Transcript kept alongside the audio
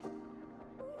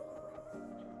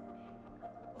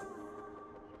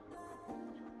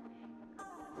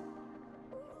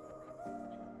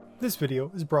This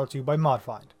video is brought to you by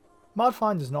ModFind.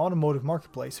 ModFind is an automotive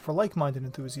marketplace for like-minded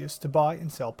enthusiasts to buy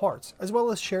and sell parts, as well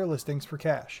as share listings for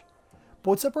cash. But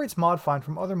what separates ModFind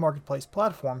from other marketplace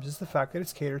platforms is the fact that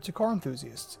it's catered to car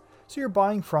enthusiasts, so you're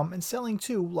buying from and selling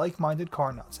to like-minded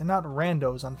car nuts and not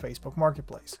randos on Facebook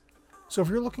Marketplace. So if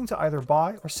you're looking to either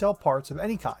buy or sell parts of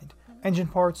any kind, engine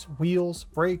parts, wheels,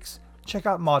 brakes, check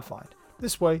out ModFind.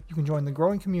 This way, you can join the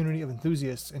growing community of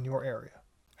enthusiasts in your area.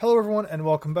 Hello everyone and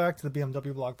welcome back to the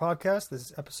BMW Blog Podcast. This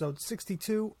is episode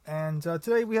 62 and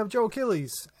today we have Joe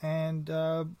Achilles and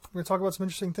we're going to talk about some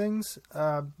interesting things.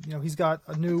 He's got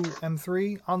a new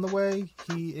M3 on the way.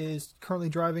 He is currently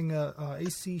driving a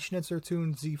AC Schnitzer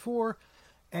tuned Z4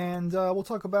 and we'll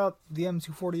talk about the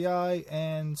M240i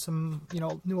and some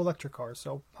new electric cars.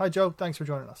 So hi Joe, thanks for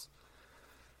joining us.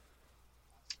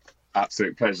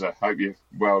 Absolute pleasure. Hope you're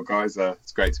well, guys.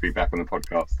 It's great to be back on the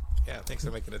podcast. Yeah, thanks for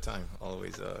making the time.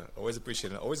 Always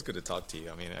appreciate it. Always good to talk to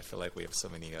you. I mean, I feel like we have so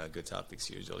many good topics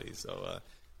usually, so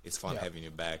it's fun having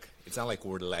you back. It's not like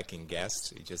we're lacking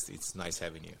guests. It's nice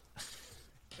having you.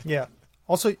 Yeah.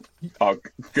 Also,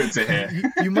 good to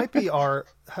hear. You might be our.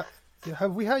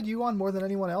 Have we had you on more than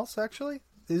anyone else? Actually,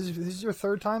 this is your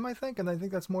third time, I think, and I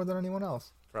think that's more than anyone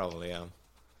else. Probably, yeah.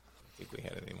 I think we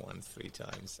had it in 3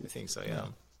 times. I think so, yeah.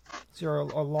 It's our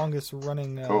longest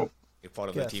running. Cool. You're part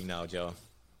of the team now, Joe.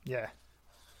 Yeah.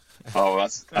 Oh,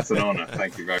 that's an honor.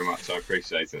 Thank you very much. I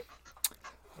appreciate it.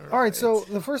 All right. So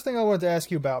the first thing I wanted to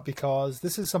ask you about, because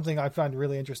this is something I find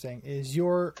really interesting, is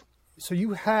you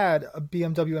had a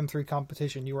BMW M3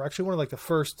 competition. You were actually one of the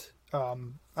first, I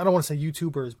don't want to say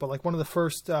YouTubers, but one of the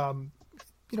first,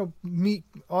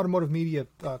 automotive media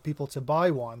people to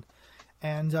buy one.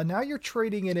 And now you're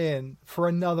trading it in for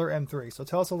another M3. So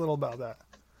tell us a little about that.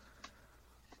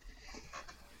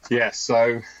 Yeah.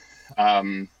 So,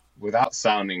 without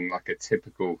sounding like a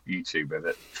typical YouTuber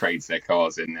that trades their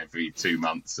cars in every 2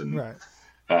 months and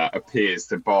appears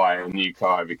to buy a new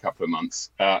car every couple of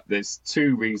months, there's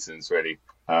 2 reasons really.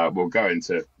 We'll go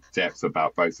into depth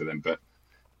about both of them, but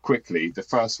quickly, the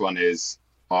first one is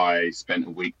I spent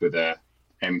a week with a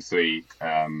M3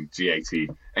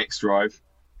 G80 xDrive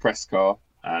press car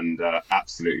and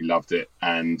absolutely loved it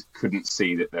and couldn't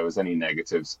see that there was any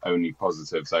negatives, only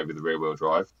positives over the rear-wheel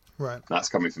drive. Right. That's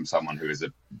coming from someone who is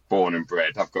born and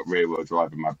bred. I've got rear-wheel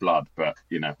drive in my blood, but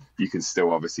you can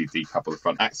still obviously decouple the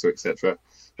front axle, etc.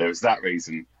 There was that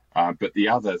reason, but the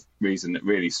other reason that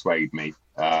really swayed me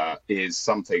is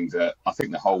something that I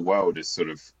think the whole world is sort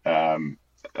of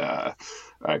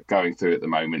going through at the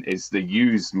moment. Is the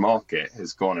used market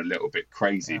has gone a little bit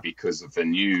crazy because of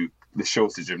the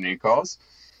shortage of new cars,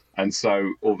 and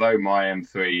so although my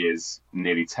M3 is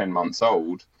nearly 10 months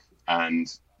old and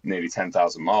nearly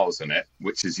 10,000 miles in it,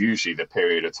 which is usually the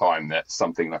period of time that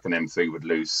something like an M3 would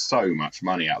lose so much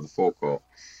money out of the forecourt.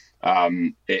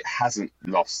 It hasn't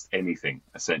lost anything,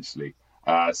 essentially.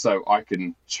 So I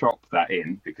can chop that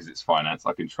in because it's finance.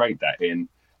 I can trade that in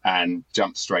and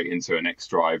jump straight into an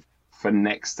xDrive for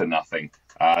next to nothing.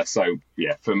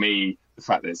 For me, the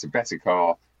fact that it's a better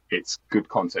car, it's good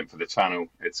content for the channel,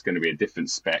 it's going to be a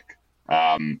different spec.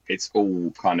 It's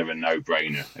all kind of a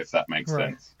no-brainer, if that makes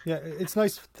sense. Yeah, it's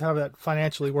nice to have that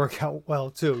financially work out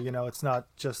well, too. It's not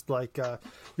just like you're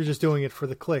just doing it for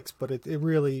the clicks, but it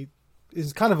really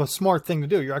is kind of a smart thing to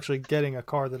do. You're actually getting a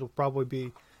car that'll probably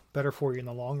be better for you in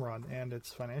the long run, and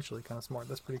it's financially kind of smart.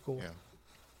 That's pretty cool.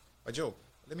 Yeah. Joe,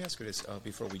 let me ask you this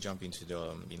before we jump into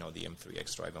the the M3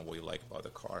 xDrive and what you like about the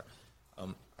car.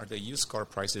 Are the used car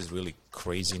prices really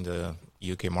crazy in the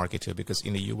UK market too? Because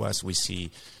in the US we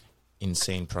see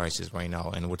insane prices right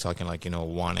now, and we're talking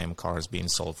 1M cars being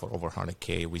sold for over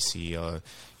 100K. We see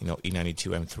E92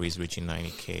 M3s reaching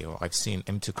 90K, or I've seen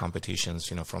M2 competitions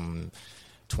from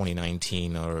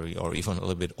 2019 or even a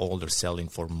little bit older selling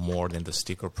for more than the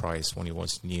sticker price when it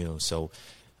was new. So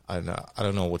I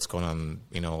don't know what's going on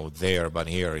there, but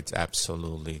here it's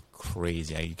absolutely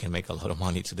crazy. You can make a lot of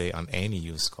money today on any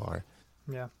used car.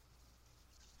 Yeah.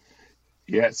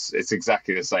 Yes, it's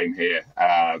exactly the same here.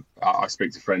 I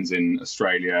speak to friends in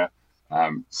Australia,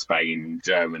 Spain,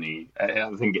 Germany.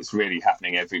 I think it's really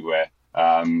happening everywhere.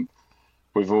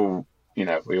 We all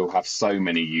have so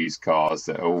many used cars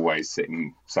that are always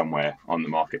sitting somewhere on the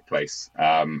marketplace.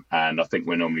 And I think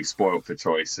we're normally spoiled for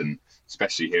choice. And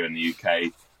especially here in the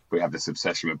UK, we have this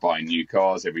obsession with buying new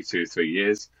cars every 2 or 3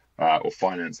 years or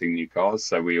financing new cars.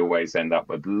 So we always end up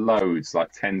with loads,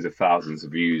 like tens of thousands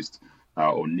of used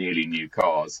or nearly new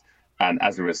cars, and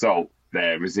as a result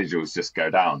their residuals just go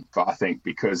down. But I think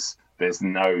because there's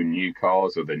no new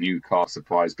cars, or the new car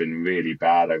supply has been really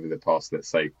bad over the past, let's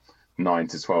say, 9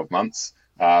 to 12 months,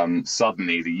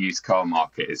 suddenly the used car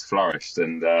market has flourished,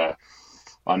 and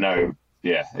I know.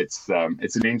 Yeah, it's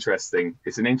an interesting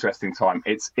time.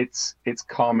 It's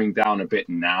calming down a bit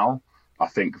now. I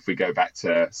think if we go back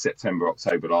to September,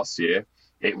 October last year,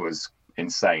 it was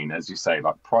insane. As you say,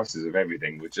 like prices of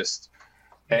everything were just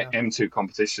Yeah. M2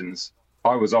 competitions.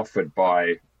 I was offered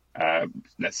by,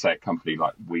 let's say, a company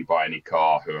like We Buy Any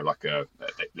Car, who are like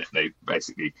they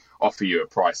basically offer you a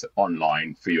price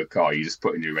online for your car. You just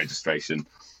put in your registration,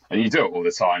 and you do it all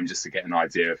the time just to get an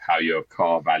idea of how your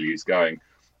car value is going.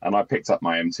 And I picked up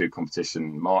my M2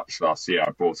 competition March last year.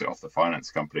 I bought it off the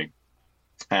finance company,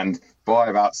 and by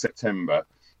about September,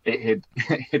 it had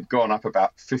it had gone up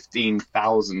about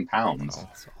 £15,000. Wow.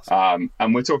 That's awesome.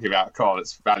 And we're talking about a car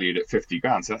that's valued at 50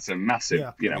 grand. So that's a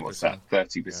massive, Yeah. what's that, 20%. Yeah.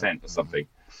 30% or something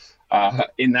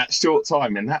in that short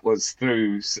time. And that was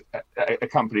through a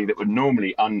company that would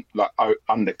normally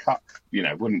undercut,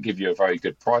 wouldn't give you a very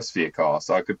good price for your car.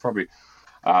 So I could probably,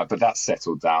 but that's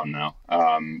settled down now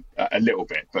a little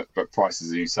bit. But prices,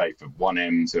 as you say, for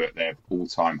 1Ms are at their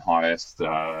all-time highest.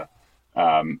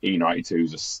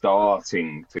 E92s are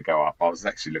starting to go up. I was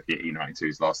actually looking at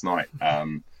E92s last night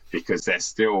because they're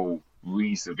still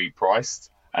reasonably priced,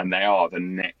 and they are the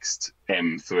next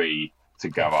M3 to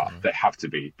go up. They have to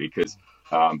be because,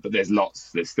 but there's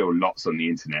still lots on the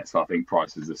internet, so I think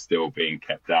prices are still being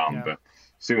kept down. Yeah. But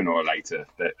sooner or later,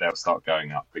 they'll start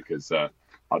going up because I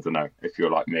don't know if you're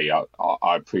like me.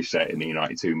 I appreciate an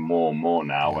E92 more and more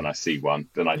now when I see one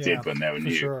than I Yeah, did when they were for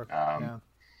new. sure. Yeah.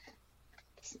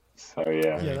 So yeah. Very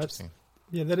Yeah, that's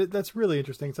interesting. that's really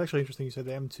interesting. It's actually interesting you said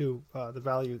the M2, the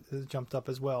value has jumped up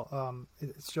as well.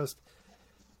 It's just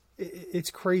it's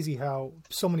crazy how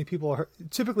so many people are.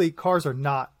 Typically, cars are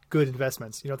not good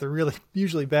investments. They're really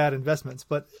usually bad investments.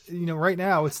 But right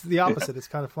now it's the opposite. It's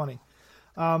kind of funny.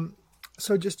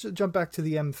 So just to jump back to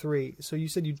the M3. So you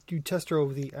said you test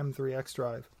drove the M3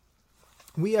 xDrive.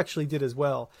 We actually did as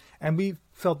well, and we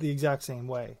felt the exact same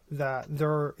way, that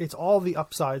it's all the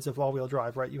upsides of all-wheel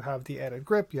drive, right? You have the added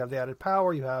grip, you have the added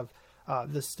power, you have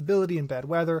the stability in bad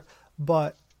weather,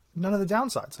 but none of the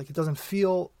downsides. Like, it doesn't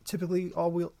feel typically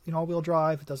all-wheel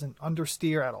drive. It doesn't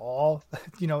understeer at all.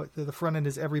 The front end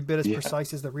is every bit as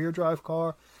precise as the rear drive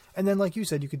car. And then, like you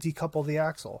said, you could decouple the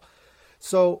axle.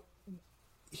 So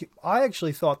I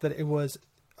actually thought that it was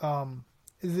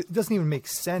it doesn't even make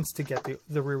sense to get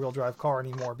the rear-wheel drive car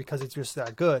anymore because it's just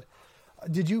that good.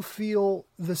 Did you feel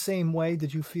the same way?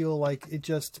 Did you feel like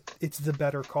it's the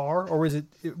better car, or was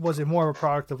it more of a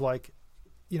product of like,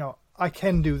 I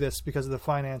can do this because of the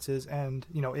finances and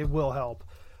it will help,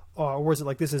 or was it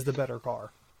like this is the better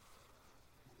car?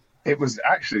 It was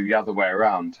actually the other way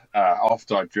around.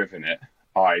 After I'd driven it,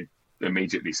 I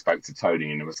immediately spoke to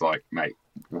Tony and it was like, mate,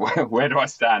 where do I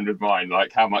stand with mine?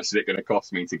 Like, how much is it going to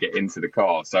cost me to get into the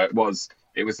car? So it was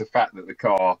the fact that the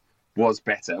car was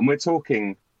better. And we're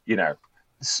talking,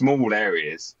 small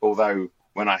areas, although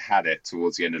when I had it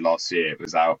towards the end of last year, it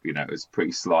was out, it was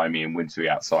pretty slimy and wintry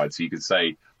outside. So you could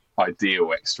say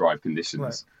ideal xDrive conditions.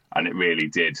 Right. And it really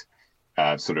did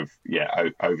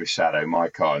overshadow my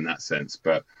car in that sense.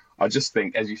 But I just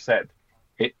think, as you said,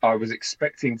 I was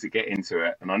expecting to get into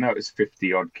it, and I know it was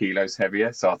 50 odd kilos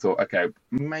heavier. So I thought, okay,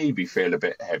 maybe feel a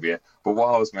bit heavier. But what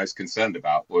I was most concerned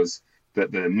about was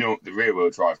that the rear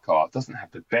wheel drive car doesn't have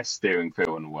the best steering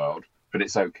feel in the world, but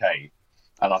it's okay.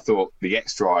 And I thought the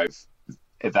xDrive,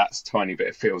 that tiny bit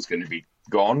of feel is going to be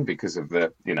gone because of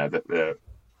the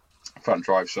front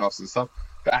drive shafts and stuff.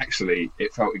 But actually,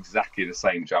 it felt exactly the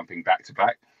same jumping back to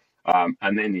back.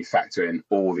 And then you factor in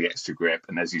all the extra grip,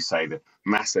 and as you say, the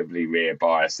massively rear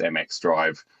bias MX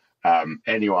drive.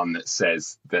 Anyone that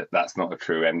says that that's not a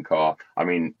true M car, I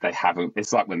mean, they haven't.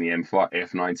 It's like when the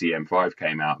F90 M5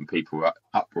 came out and people were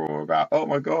uproar about, oh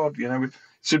my god, it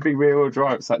should be rear wheel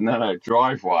drive. It's like, no,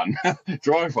 drive one,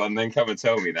 drive one, then come and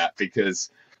tell me that, because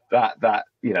that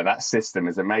system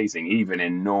is amazing, even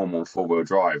in normal four wheel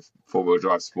drive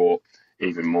sport.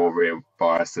 Even more rear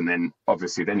bias, and then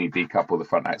obviously you decouple the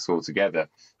front axle altogether.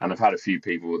 And I've had a few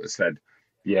people that said,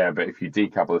 yeah, but if you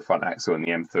decouple the front axle in the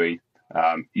M3,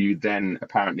 you then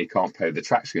apparently can't play the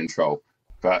traction control.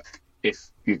 But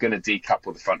if you're going to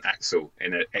decouple the front axle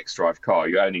in an xDrive car,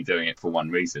 you're only doing it for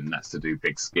one reason, and that's to do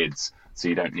big skids, so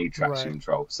you don't need traction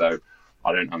control. So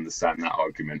I don't understand that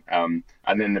argument. And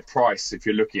then the price, if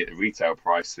you're looking at the retail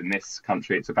price in this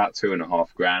country, it's about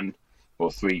 $2,500 or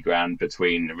 $3,000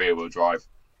 between the rear wheel drive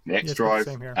and the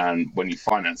xDrive. And when you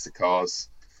finance the cars,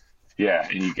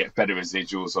 and you get better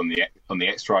residuals on the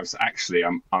xDrive. So actually,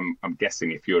 I'm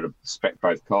guessing if you were to spec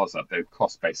both cars up, they'd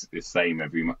cost basically the same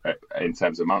in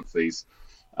terms of monthlies.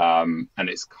 And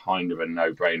it's kind of a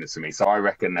no-brainer to me. So I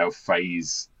reckon they'll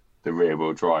phase the rear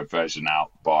wheel drive version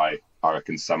out by, I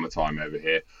reckon, summertime over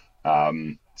here.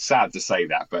 Sad to say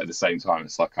that, but at the same time,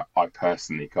 it's like I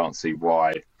personally can't see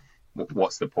why.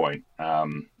 What's the point?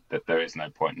 That there is no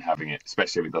point in having it,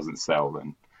 especially if it doesn't sell.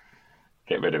 Then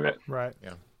get rid of it. Right.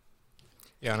 Yeah.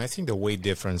 Yeah, and I think the weight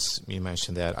difference, you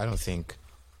mentioned that, I don't think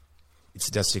it's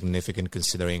that significant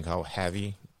considering how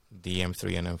heavy the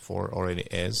M3 and M4 already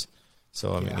is.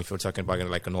 So, I mean, if you're talking about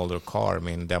like an older car, I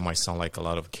mean, that might sound like a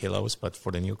lot of kilos, but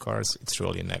for the new cars, it's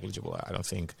really negligible. I don't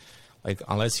think, like,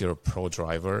 unless you're a pro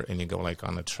driver and you go like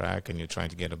on a track and you're trying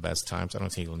to get the best times, I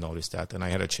don't think you'll notice that. And I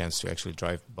had a chance to actually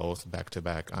drive both back to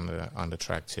back on the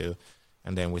track too.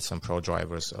 And then with some pro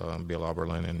drivers, Bill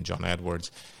Oberlin and John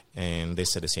Edwards, and they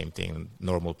said the same thing.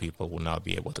 Normal people will not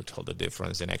be able to tell the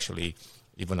difference. And actually,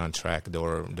 even on track, they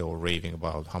were raving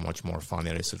about how much more fun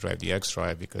it is to drive the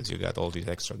X-Drive because you got all this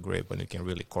extra grip and you can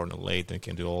really corner late and you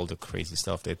can do all the crazy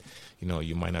stuff that, you know,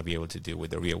 you might not be able to do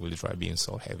with the rear-wheel drive being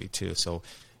so heavy too. So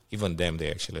even them,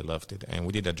 they actually loved it. And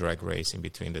we did a drag race in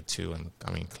between the two, and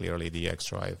I mean, clearly the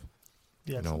X-Drive,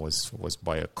 you know, was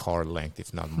by a car length,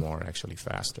 if not more, actually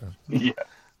faster. Yeah,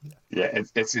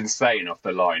 it's insane off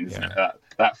the line, isn't it?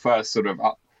 That first sort of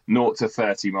 0 to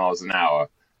 30 miles an hour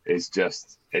is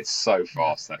just, it's so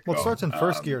fast. That car. Well, it starts in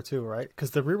first gear too, right? Because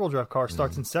the rear-wheel drive car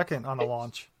starts in second on the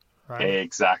launch, right?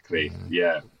 Exactly.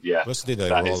 Yeah. Plus did a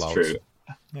that rollout. is true.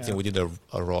 I think we did a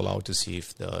rollout to see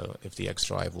if the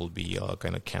X-Drive will be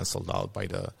kind of canceled out by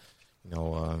the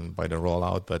by the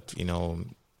rollout, but you know,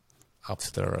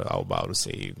 after about to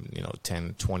say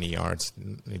 10, 20 yards,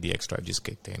 the X-Drive just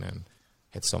kicked in and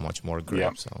had so much more grip.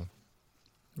 Yeah. So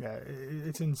yeah,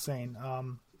 it's insane.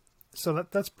 So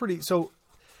that's pretty. So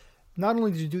not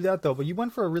only did you do that though, but you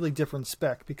went for a really different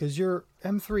spec because your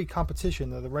M3 competition,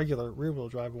 the regular rear-wheel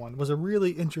drive one, was a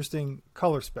really interesting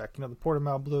color spec. You know, the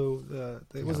Portimao blue, the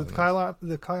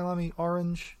Kyalami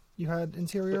orange you had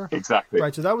interior. Exactly.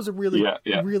 Right. So that was a really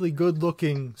really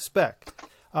good-looking spec.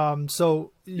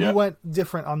 So you went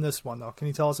different on this one though. Can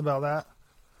you tell us about that?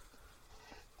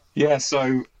 Yeah,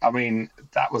 so I mean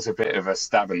that was a bit of a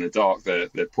stab in the dark, the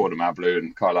Portimao blue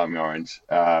and Kyalami orange,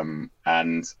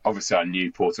 and obviously I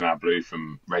knew Portimao blue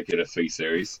from regular 3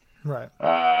 Series, right?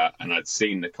 And I'd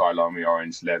seen the Kyalami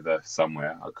orange leather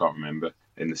somewhere, I can't remember,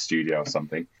 in the studio or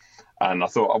something, and I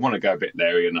thought I want to go a bit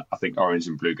Larry, and I think orange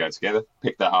and blue go together.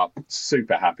 Picked that up,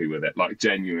 super happy with it. Like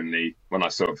genuinely, when I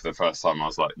saw it for the first time, I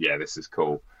was like, yeah, this is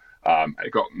cool.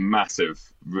 It got massive,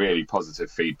 really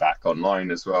positive feedback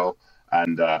online as well.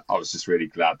 And I was just really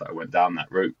glad that I went down that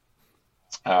route.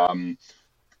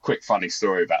 Quick funny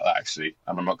story about that, actually.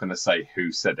 And I'm not going to say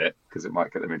who said it because it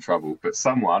might get them in trouble. But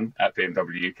someone at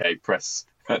BMW UK press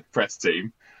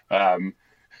team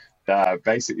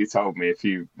basically told me a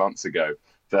few months ago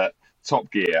that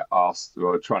Top Gear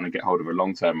were trying to get hold of a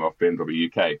long-termer off BMW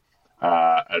UK,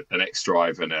 an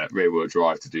X-Drive and a rear-wheel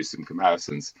drive to do some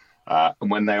comparisons.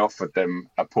 And when they offered them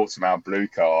a Portimao blue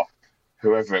car,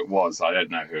 whoever it was, I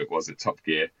don't know who it was at Top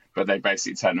Gear, but they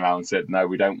basically turned around and said, no,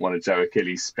 we don't want a Joe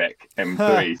Achilles spec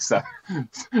M3. So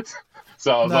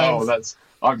I was like,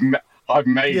 oh, I've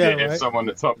made it. Right? If someone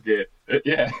at Top Gear,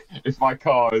 if my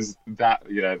car is that,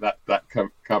 that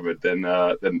covered, then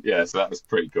yeah, so that was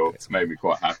pretty cool. It's made me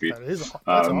quite happy. That's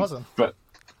awesome. But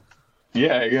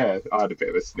yeah, I had a bit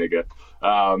of a snigger.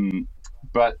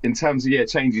 But in terms of,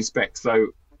 changing specs, so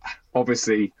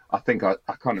obviously, I think I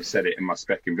kind of said it in my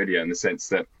spec-in video in the sense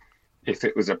that if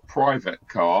it was a private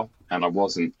car and I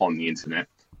wasn't on the internet,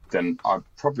 then I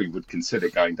probably would consider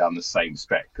going down the same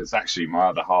spec because actually my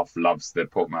other half loves the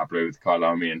Portimao blue with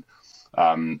Kyalami,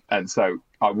 and so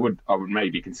I would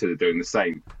maybe consider doing the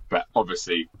same. But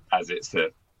obviously, as it's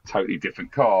a totally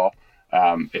different car,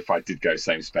 if I did go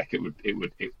same spec,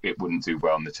 it wouldn't do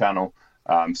well on the channel.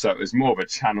 So it was more of a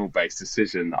channel-based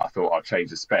decision that I thought I'd change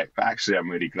the spec. But actually, I'm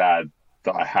really glad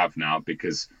that I have now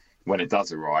because when it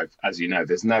does arrive, as you know,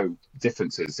 there's no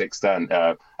differences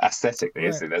aesthetically,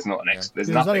 is there? There's not there's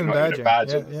nothing like a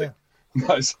badge.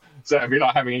 No, so it'd be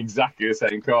like having exactly the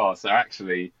same car. So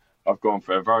actually, I've gone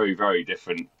for a very, very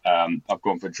different. I've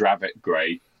gone for Dravit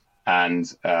grey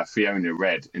and Fiona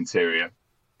red interior,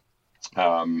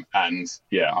 and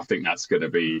yeah, I think that's going to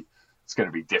be. It's going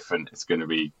to be different. It's going to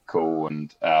be cool,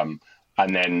 and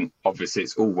then obviously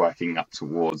it's all working up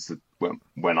towards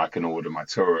when I can order my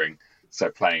touring. So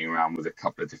playing around with a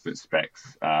couple of different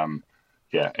specs,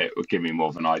 it will give me more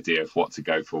of an idea of what to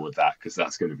go for with that because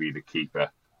that's going to be the keeper.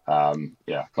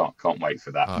 Can't wait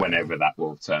for that. Whenever that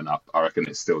will turn up, I reckon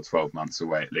it's still 12 months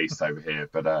away at least over here.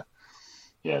 But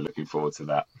looking forward to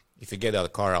that. If you get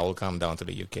that car, I will come down to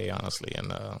the UK honestly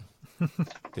and.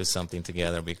 Do something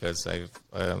together because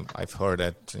I've heard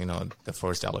that the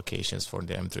first allocations for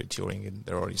the M3 Touring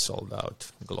they're already sold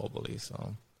out globally.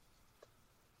 So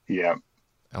Yeah,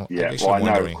 I'm yeah. actually Well, I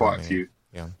know wondering how quite a many. few.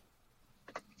 Yeah.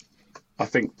 I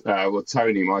think, well,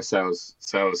 Tony, my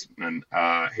salesman,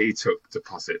 he took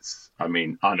deposits. I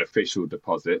mean, unofficial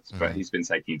deposits, but Hmm. he's been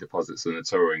taking deposits on the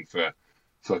touring for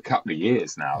a couple of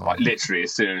years now. Like Wow. literally,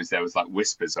 as soon as there was like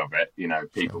whispers of it, Sure.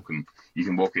 you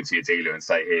can walk into your dealer and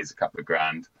say, "Here's a couple of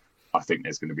grand. I think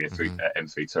there's going to be Hmm.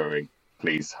 M3 touring.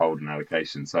 Please hold an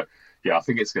allocation." So, yeah, I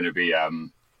think it's going to be a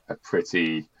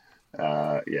pretty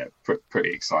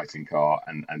pretty exciting car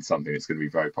and something that's going to be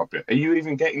very popular. Are you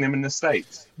even getting them in the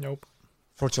States? Nope.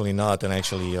 Fortunately not, and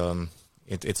actually,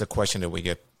 it's a question that we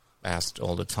get asked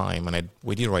all the time, and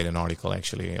we did write an article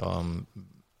actually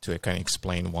to kind of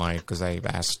explain why, because I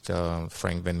asked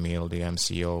Frank Van Meel, the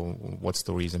MCO, what's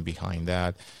the reason behind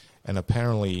that, and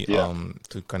apparently, Yeah.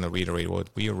 to kind of reiterate what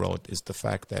we wrote, is the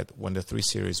fact that when the 3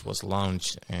 Series was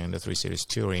launched and the 3 Series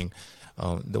Touring,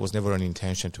 there was never an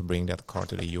intention to bring that car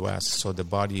to the U.S. So the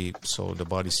body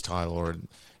style, or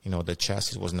the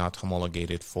chassis was not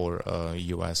homologated for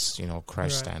U.S.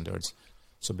 crash Right. standards.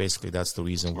 So basically, that's the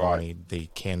reason Right. why they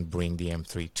can't bring the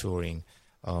M3 Touring.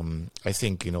 I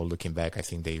think looking back, I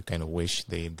think they kind of wish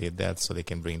they did that so they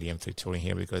can bring the M3 Touring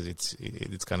here, because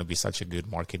it's going to be such a good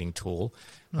marketing tool.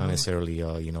 Not necessarily,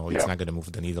 it's Yeah. not going to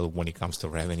move the needle when it comes to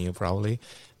revenue probably,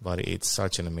 but it's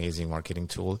such an amazing marketing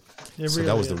tool. It So that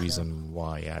really was the is, reason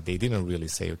why. Yeah, they didn't really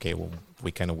say, okay, well,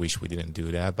 we kind of wish we didn't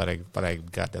do that, but I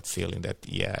got that feeling that,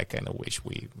 yeah, I kind of wish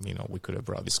we could have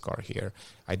brought this car here.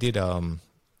 I did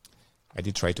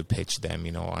try to pitch them,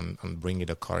 on bringing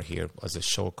a car here as a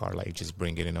show car, like just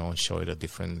bring it, and show it at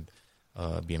different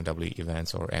BMW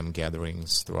events or M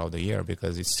gatherings throughout the year,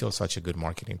 because it's still such a good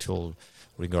marketing tool,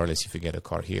 regardless if you get a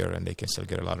car here, and they can still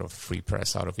get a lot of free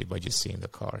press out of it by just seeing the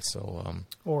car. So,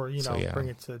 Or yeah. bring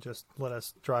it to just let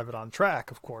us drive it on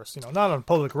track. Of course, not on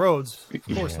public roads. Of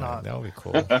course yeah, not. that would be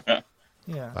cool.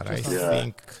 Yeah. But I just on Yeah.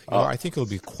 think, I think it'll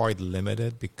be quite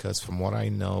limited, because from what I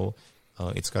know,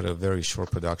 it's got a very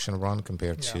short production run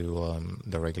compared Yeah. to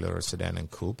the regular sedan and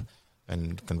coupe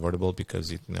and convertible,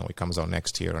 because it comes out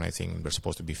next year, and I think they're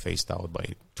supposed to be phased out by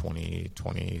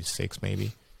 2026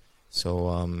 maybe. So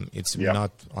it's Yeah.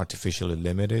 not artificially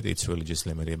limited. It's really just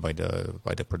limited by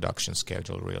the production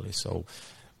schedule, really. So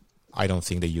I don't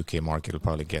think the UK market will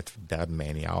probably get that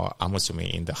many. I'm assuming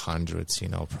in the hundreds,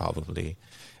 probably.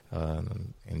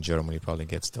 In Germany probably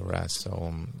gets the rest,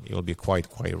 so it'll be quite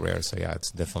rare. So yeah,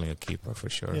 it's definitely a keeper for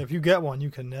sure. Yeah, if you get one, you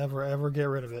can never ever get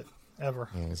rid of it ever.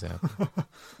 Yeah, exactly.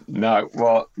 No,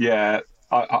 well, yeah,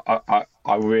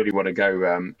 I really want to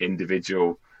go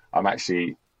individual. I'm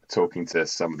actually talking to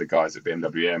some of the guys at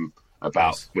BMW M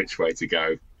about Nice. which way to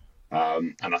go.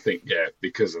 And I think, yeah,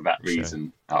 because of that Sure.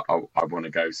 reason, I want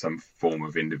to go some form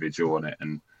of individual on it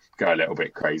and go a little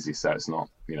bit crazy, so it's not,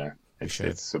 should.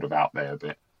 it's sort of out there a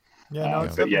bit. Yeah, no,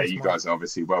 it's But yeah, definitely you smart. guys are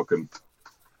obviously welcome.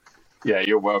 Yeah,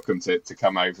 you're welcome to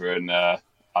come over, and I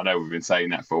know we've been saying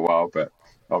that for a while, but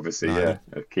obviously, No,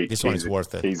 yeah, this one is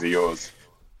worth it. keys are yours.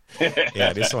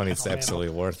 Yeah, this one is man. absolutely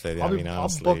worth it. I I'll mean,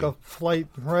 honestly, book a flight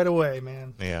right away,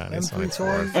 man. yeah, this one M3 is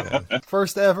touring, worth it.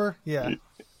 first ever. Yeah,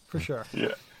 for sure.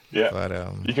 Yeah, yeah.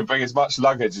 But You can bring as much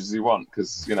luggage as you want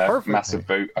because Perfect. massive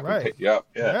boot. I can Right. pick you up.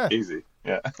 Yeah, Yeah. easy.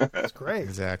 Yeah, That's great.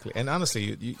 exactly, and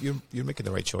honestly, you're making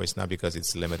the right choice, not because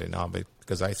it's limited now, but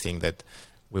because I think that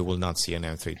we will not see an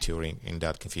M3 Touring in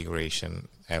that configuration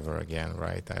ever again,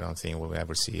 right? I don't think we'll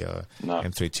ever see a No.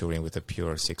 M3 Touring with a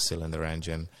pure 6-cylinder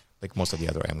engine like most of the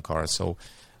other M cars. So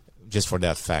just for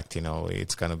that fact,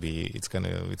 it's gonna be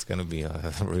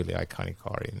a really iconic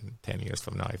car in 10 years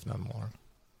from now, if not more.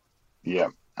 yeah,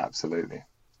 absolutely.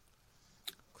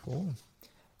 Cool.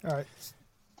 All right.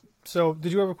 So,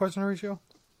 did you have a question, Horatio?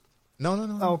 No.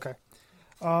 Oh, okay.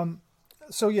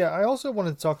 So yeah, I also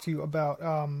wanted to talk to you about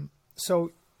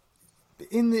so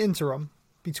in the interim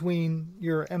between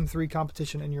your M3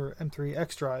 competition and your M3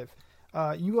 xDrive,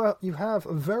 you have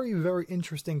a very, very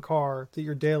interesting car that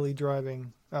you're daily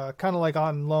driving, kind of like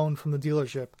on loan from the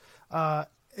dealership.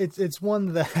 It's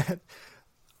one that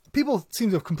people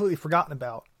seem to have completely forgotten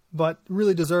about, but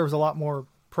really deserves a lot more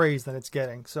praise than it's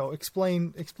getting. So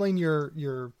explain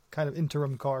your kind of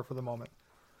interim car for the moment.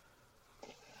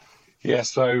 Yeah,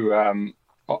 so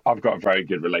I've got a very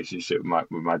good relationship with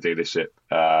my dealership,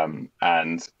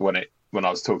 and when I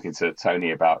was talking to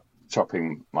Tony about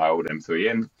chopping my old M3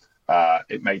 in,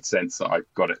 it made sense that I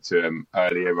got it to him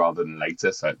earlier rather than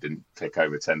later, so it didn't take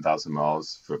over 10,000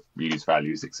 miles for used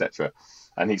values, etc.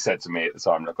 And he said to me at the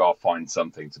time, "Look, I'll find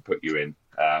something to put you in.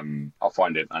 I'll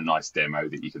find a nice demo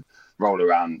that you could roll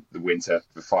around the winter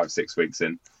for 5-6 weeks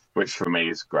in." Which for me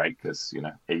is great because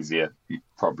easier,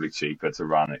 probably cheaper to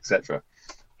run, etc.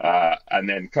 And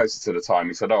then closer to the time,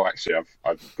 he said, "Oh, actually,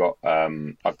 I've got a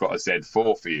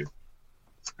Z4 for you,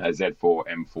 a Z4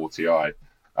 M40i,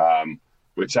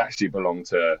 which actually belonged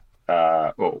to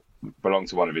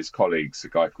one of his colleagues, a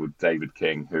guy called David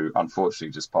King, who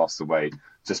unfortunately just passed away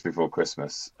just before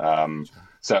Christmas.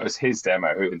 So it was his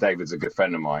demo. David's a good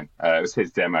friend of mine. It was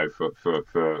his demo for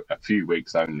a few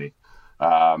weeks only.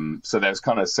 So there was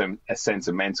kind of a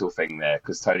sentimental thing there,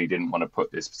 because Tony didn't want to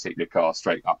put this particular car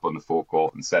straight up on the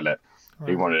forecourt and sell it. Right.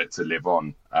 He wanted it to live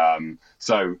on.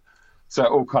 So it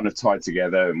all kind of tied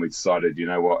together, and we decided, you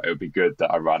know what, it would be good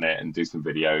that I run it and do some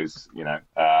videos,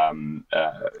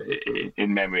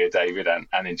 in memory of David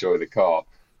and enjoy the car.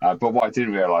 But what I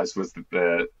didn't realise was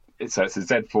that it's a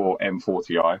Z4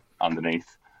 M40i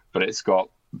underneath, but it's got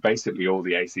basically all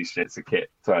the AC Schnitzer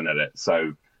kit thrown at it.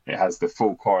 So it has the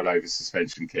full coilover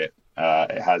suspension kit.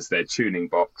 It has their tuning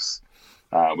box,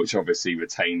 which obviously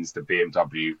retains the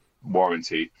BMW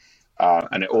warranty.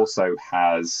 And it also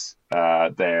has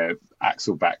their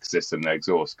axle back system, their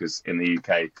exhaust, because in the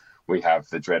UK we have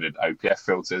the dreaded OPF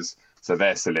filters, so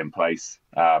they're still in place,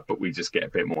 but we just get a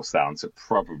bit more sound. So it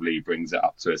probably brings it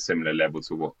up to a similar level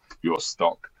to what your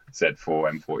stock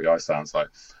Z4 M40i sounds like,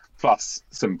 plus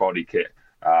some body kit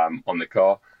on the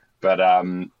car. But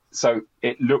so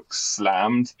it looks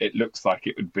slammed. It looks like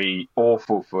it would be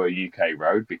awful for a UK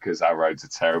road, because our roads are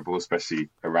terrible, especially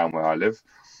around where I live.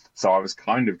 So I was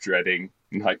kind of dreading,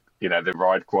 the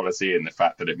ride quality and the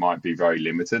fact that it might be very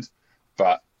limited.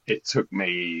 But it took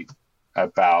me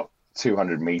about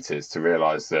 200 meters to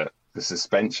realize that the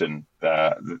suspension,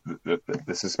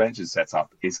 the suspension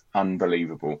setup is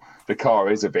unbelievable. The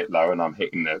car is a bit low, and I'm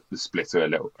hitting the splitter a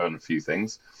little on a few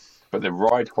things, but the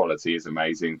ride quality is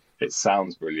amazing. It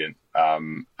sounds brilliant,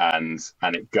 and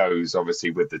it goes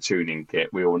obviously with the tuning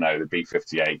kit. We all know the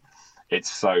B58.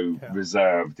 It's so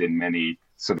reserved in many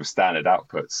sort of standard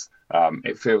outputs.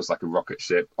 It feels like a rocket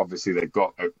ship. Obviously, they've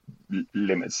got a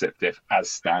limited slip diff as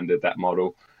standard, that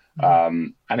model.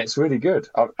 And it's really good.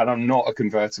 And I'm not a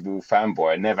convertible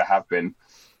fanboy. I never have been.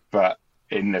 But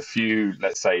in the few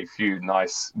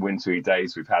nice wintry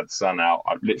days we've had sun out,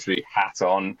 I've literally hat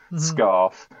on,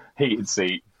 scarf, heated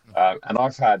seat. And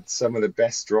I've had some of the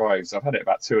best drives. I've had it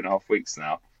about 2.5 weeks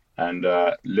now. And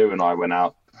Lou and I went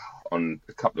out on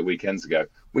a couple of weekends ago.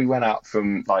 We went out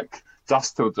from like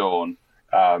dusk till dawn.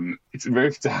 It's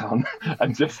roof down,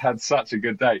 and just had such a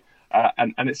good day.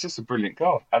 And it's just a brilliant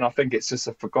car. And I think it's just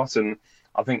a forgotten.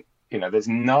 I think, there's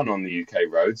none on the UK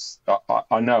roads.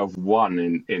 I know of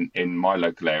one in my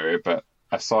local area, but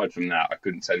aside from that, I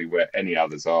couldn't tell you where any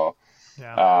others are.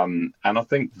 Yeah. And I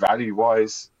think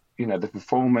value-wise, the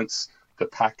performance, the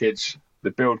package,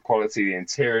 the build quality, the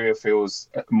interior feels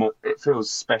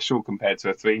special compared to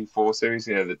a 3-4 Series.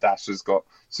 The dash has got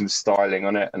some styling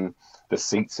on it, and the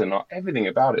seats are not, everything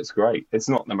about it's great. It's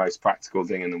not the most practical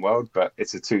thing in the world, but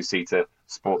it's a 2-seater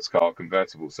sports car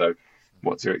convertible. So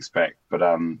what to expect? But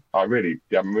I'm really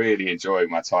enjoying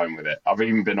my time with it. I've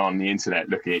even been on the internet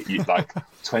looking at like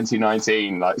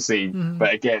 2019,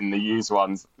 but again, the used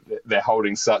ones, they're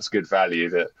holding such good value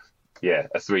that,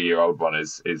 a 3-year-old one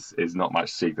is not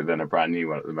much cheaper than a brand new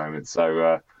one at the moment.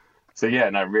 So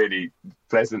really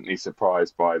pleasantly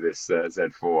surprised by this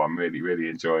Z4. I'm really, really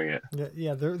enjoying it.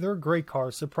 Yeah, they're great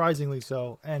cars, surprisingly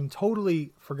so, and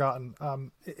totally forgotten.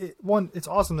 It's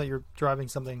awesome that you're driving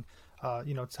something,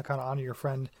 to kind of honor your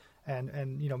friend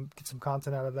and get some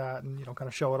content out of that, and kind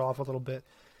of show it off a little bit.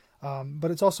 But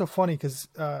it's also funny because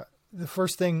the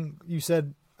first thing you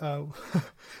said,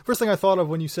 first thing I thought of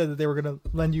when you said that they were going to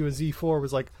lend you a Z4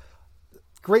 was like,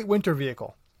 great winter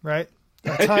vehicle, right?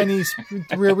 A tiny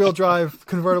rear-wheel drive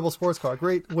convertible sports car,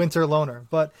 great winter loaner.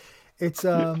 But it's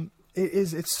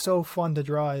so fun to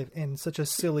drive in such a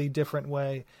silly, different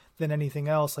way than anything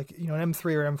else. Like, an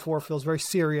M3 or M4 feels very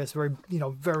serious, very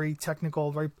very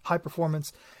technical, very high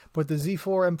performance. But the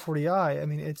Z4 M40i, I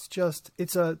mean,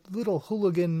 it's a little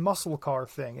hooligan muscle car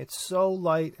thing. It's so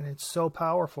light and it's so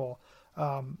powerful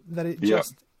that it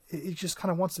just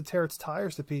kind of wants to tear its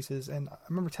tires to pieces. And I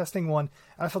remember testing one,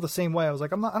 and I felt the same way. I was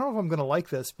like, I don't know if I'm going to like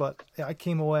this, but I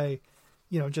came away,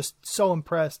 just so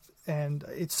impressed. And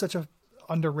it's such a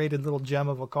underrated little gem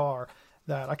of a car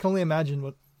that I can only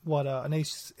imagine what an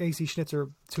AC Schnitzer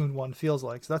tuned one feels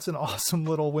like. So that's an awesome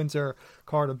little winter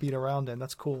car to beat around in.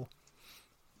 That's cool.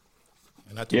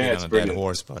 And not to be on a dead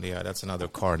horse, but that's another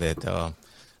car that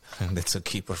that's a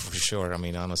keeper for sure. I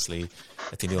mean, honestly,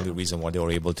 I think the only reason why they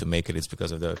were able to make it is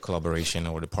because of the collaboration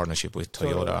or the partnership with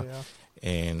Toyota.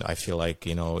 And I feel like,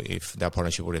 if that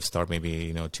partnership would have started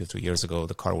maybe, 2-3 years ago,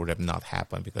 the car would have not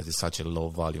happened because it's such a low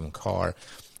volume car.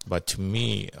 But to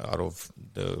me, out of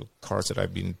the cars that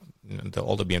I've been,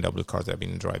 all the BMW cars that I've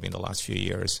been driving the last few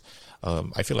years,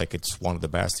 I feel like it's one of the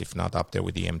best, if not up there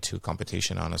with the M2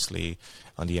 competition, honestly,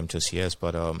 on the M2 CS.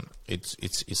 But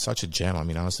it's such a gem. I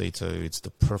mean, honestly, it's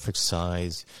the perfect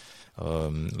size.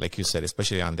 Like you said,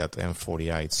 especially on that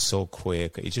M40i, it's so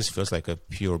quick. It just feels like a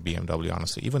pure BMW,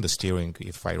 honestly. Even the steering,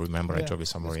 if I remember, I drove it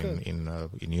somewhere in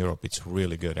Europe. It's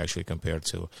really good, actually, compared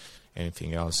to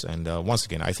anything else. And once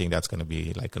again, I think that's going to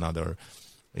be like another,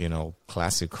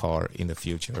 classic car in the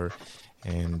future.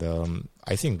 And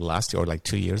I think last year or like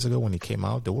 2 years ago when it came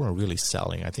out, they weren't really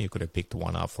selling. I think you could have picked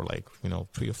one up for like,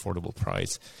 pretty affordable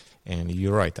price. And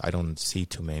you're right, I don't see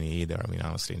too many either. I mean,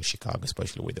 honestly, in Chicago,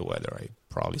 especially with the weather, I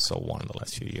probably saw one in the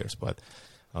last few years. But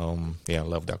I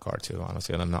love that car too,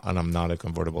 honestly. And I'm not a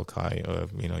convertible guy,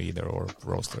 either, or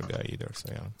roadster guy either. So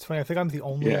yeah, it's funny. I think I'm the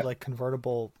only like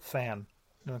convertible fan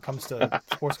when it comes to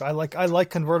sports car. I like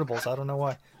convertibles. I don't know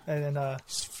why. And I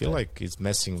feel like it's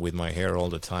messing with my hair all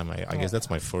the time. I guess that's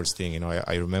my first thing.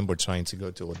 I remember trying to go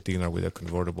to a dinner with a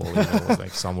convertible. It was like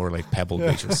somewhere like Pebble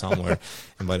Beach or somewhere.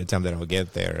 And by the time that I would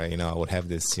get there, I would have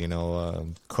this,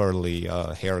 curly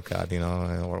haircut,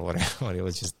 or whatever. It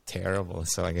was just terrible.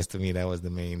 So I guess to me that was the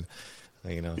main,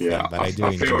 thing. But I do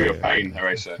enjoy feel your pain,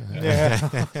 Horatio.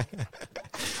 Yeah.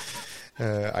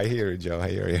 I hear you, Joe. I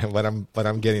hear you, but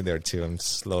I'm getting there too. I'm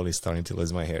slowly starting to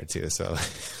lose my hair too. So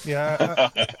yeah,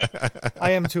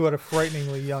 I am too at a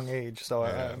frighteningly young age. So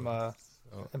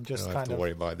I'm just don't have to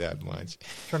worry about that much.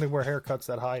 Trying to wear haircuts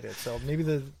that hide it. So maybe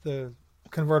the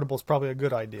convertible is probably a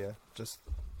good idea. Just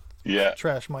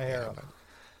trash my hair up.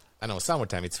 I know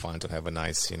summertime it's fun to have a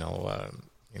nice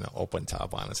open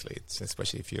top. Honestly,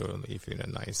 especially if you're in a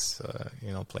nice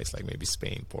place like maybe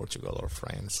Spain, Portugal, or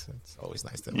France. It's always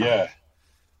nice to have.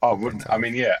 I wouldn't. I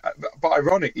mean, but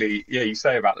ironically, you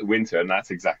say about the winter, and that's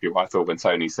exactly what I thought when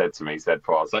Tony said to me. He said,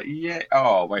 "I was like,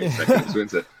 wait a second, it's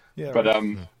winter."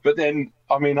 But then,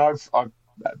 I mean, I've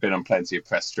been on plenty of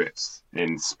press trips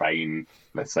in Spain,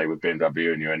 let's say with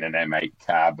BMW, and you're in an M8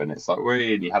 cab, and it's like,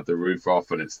 and you have the roof off,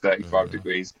 and it's 35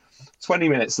 degrees. 20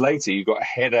 minutes later, you've got a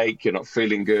headache, you're not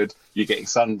feeling good, you're getting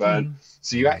sunburned,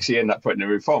 so you actually end up putting the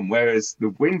roof on. Whereas the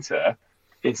winter,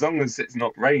 as long as it's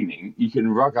not raining, you can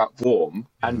rug up warm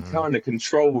and kind of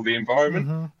control the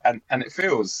environment, and it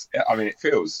feels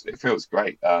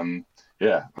great. I'm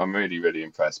really, really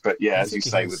impressed. But as you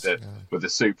say, with the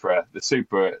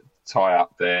Supra tie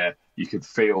up there, you could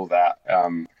feel that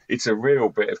it's a real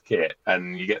bit of kit,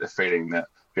 and you get the feeling that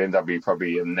BMW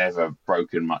probably have never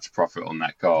broken much profit on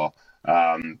that car,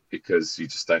 because you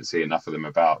just don't see enough of them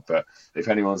about. But if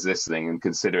anyone's listening and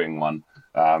considering one,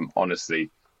 honestly,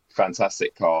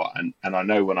 fantastic car. And I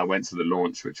know when I went to the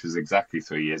launch, which was exactly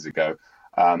 3 years ago,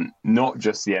 not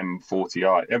just the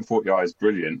M40i is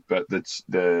brilliant, but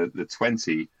the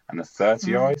 20 and the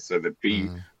 30i, so the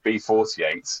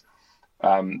B48s,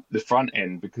 the front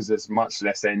end, because there's much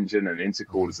less engine and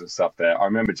intercoolers and stuff there. I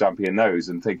remember jumping in those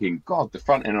and thinking, God, the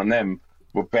front end on them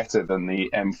were better than the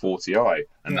M40i,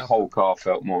 and the whole car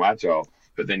felt more agile.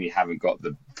 But then you haven't got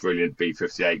the brilliant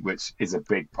B58, which is a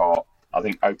big part. I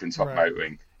think open top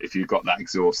motoring, if you've got that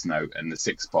exhaust note and the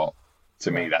 6-pot,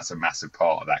 to me, that's a massive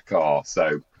part of that car.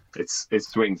 So it's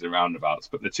swings and roundabouts,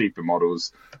 but the cheaper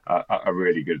models are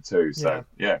really good too. So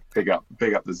big up the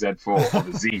Z4 or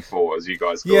the Z4 as you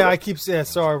guys call it. I keep saying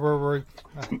sorry.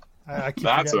 I keep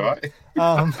that's all right.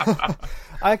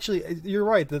 Actually, you're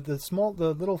right. The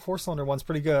little 4-cylinder one's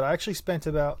pretty good. I actually spent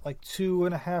about like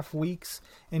 2.5 weeks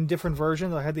in different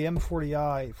versions. I had the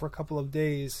M40i for a couple of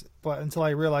days, but until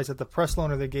I realized that the press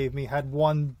loaner they gave me had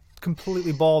one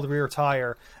completely bald rear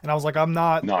tire, and I was like, I'm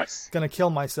not gonna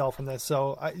kill myself in this,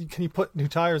 so can you put new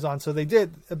tires on? So they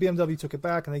did. BMW took it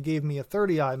back and they gave me a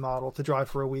 30i model to drive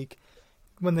for a week.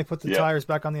 When they put the tires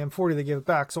back on the M40, they gave it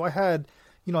back. So I had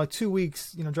like 2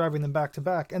 weeks driving them back to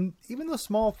back, and even the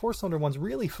small 4-cylinder one's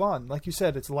really fun. Like you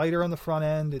said, it's lighter on the front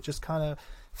end. It just kind of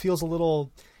feels a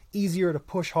little easier to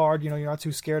push hard. You're not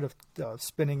too scared of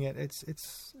spinning it.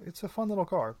 It's a fun little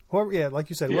car.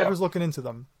 Like you said, whoever's looking into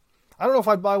them. I don't know if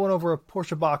I'd buy one over a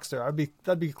Porsche Boxster.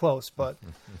 That'd be close, but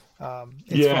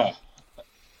it's fun.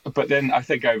 But then I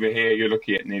think over here you're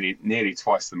looking at nearly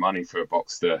twice the money for a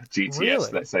Boxster GTS.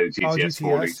 Really? Let's say the GTS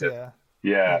 4-litre.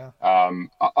 Yeah.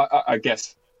 I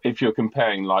guess if you're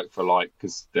comparing like for like,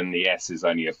 because then the S is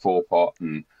only a 4-pot,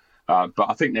 and but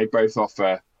I think they both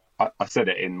offer. I said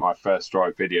it in my first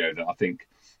drive video that I think,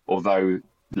 although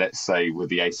let's say with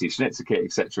the AC Schnitzer kit,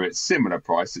 etc., it's similar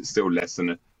price, it's still less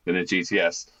than a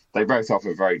GTS. They both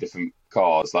offer very different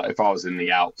cars. Like if I was in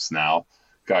the Alps now,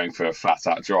 going for a flat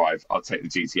out drive, I'd take the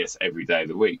GTS every day of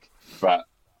the week. But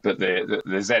the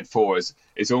Z4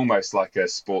 is almost like a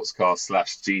sports car /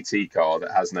 GT car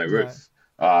that has no roof.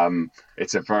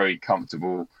 It's a very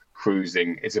comfortable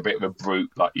cruising. It's a bit of a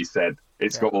brute, like you said.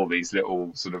 It's got all these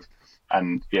little sort of,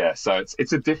 and yeah, so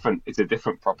it's a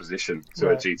different proposition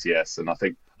to a GTS, and I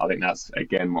think that's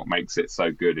again what makes it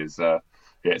so good is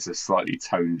it's a slightly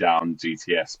toned down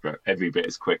GTS, but every bit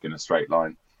is quick in a straight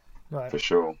line, for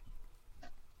sure.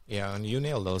 Yeah, and you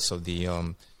nailed also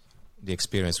the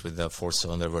experience with the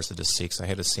 4-cylinder versus the 6. I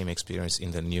had the same experience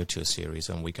in the new 2 Series,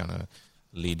 and we kind of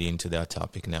lead into that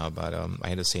topic now. But I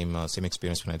had the same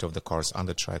experience when I drove the cars on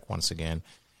the track once again,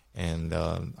 and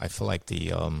I feel like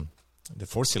the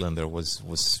 4-cylinder was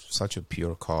such a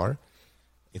pure car.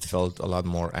 It felt a lot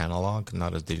more analog,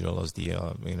 not as digital as the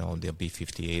the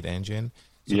B58 engine.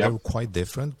 So they were quite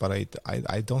different, but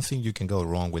I don't think you can go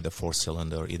wrong with the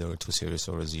 4-cylinder, either a 2 Series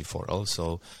or a Z4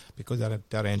 also, because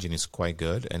that engine is quite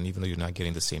good, and even though you're not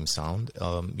getting the same sound,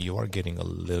 you are getting a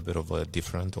little bit of a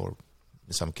different, or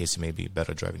in some cases maybe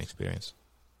better driving experience.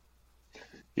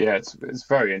 Yeah, it's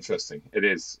very interesting. It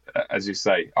is, as you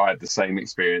say, I had the same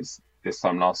experience this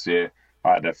time last year.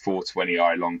 I had a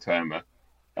 420i long-termer.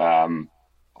 I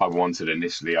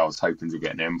was hoping to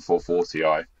get an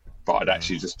M440i, but I'd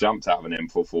actually just jumped out of an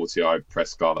M440i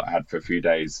press car that I had for a few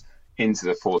days into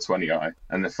the 420i.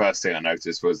 And the first thing I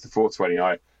noticed was the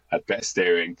 420i had better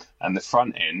steering and the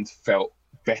front end felt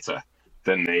better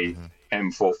than the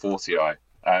M440i,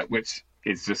 which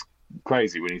is just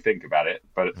crazy when you think about it.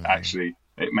 But actually,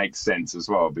 it makes sense as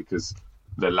well because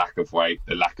the lack of weight,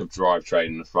 the lack of drivetrain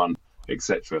in the front,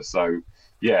 etc. So,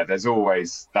 yeah, there's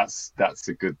always that's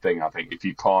a good thing. I think if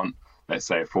you can't, let's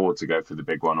say, afford to go for the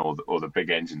big one, or the big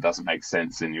engine doesn't make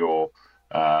sense in your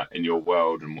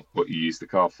world and what you use the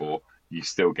car for, you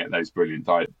still get those brilliant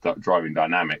driving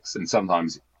dynamics, and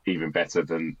sometimes even better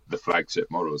than the flagship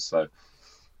models. So,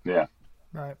 yeah,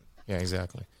 right, yeah,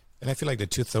 exactly. And I feel like the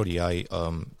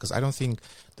 230i, because I don't think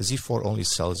the Z4 only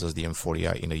sells as the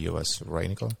M40i in the US, right,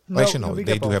 Nico? No, actually, no,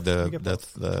 they do have the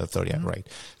 30i, right?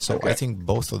 So I think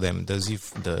both of them, the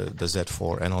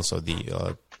Z4 and also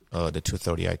the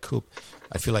 230i Coupe,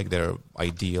 I feel like they're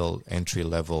ideal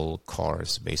entry-level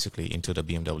cars, basically, into the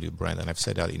BMW brand. And I've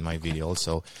said that in my video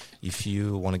also. If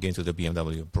you want to get into the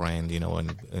BMW brand,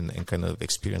 and kind of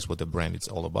experience what the brand is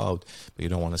all about, but you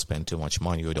don't want to spend too much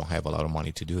money, you don't have a lot of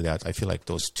money to do that, I feel like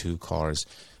those two cars,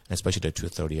 especially the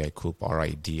 230i Coupe, are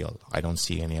ideal. I don't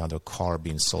see any other car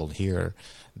being sold here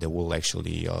that will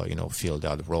actually, fill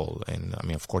that role. And, I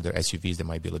mean, of course, they're SUVs that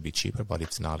might be a little bit cheaper, but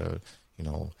it's not a,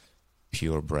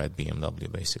 purebred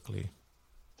BMW, basically.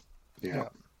 Yeah.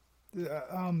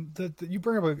 You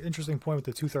bring up an interesting point with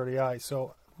the 230i.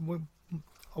 So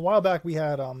a while back we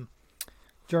had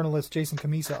journalist Jason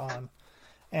Camisa on,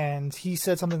 and he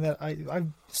said something that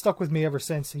I've stuck with me ever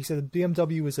since. He said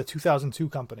BMW is a 2002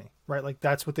 company, right? Like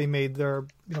that's what they made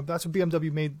that's what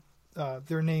BMW made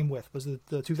their name with, was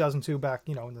the 2002 back,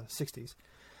 in the 60s.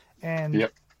 And,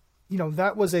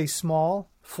 that was a small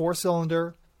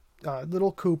 4-cylinder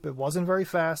little coupe. It wasn't very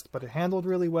fast, but it handled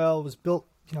really well. It was built,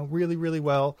 really, really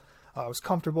well. It was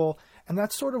comfortable. And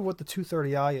that's sort of what the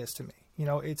 230i is to me.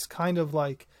 It's kind of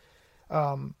like,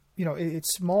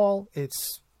 it's small,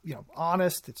 it's,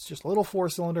 honest, it's just a little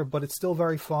 4-cylinder, but it's still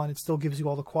very fun. It still gives you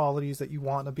all the qualities that you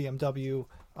want in a BMW.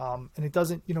 And it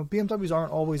doesn't, BMWs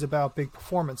aren't always about big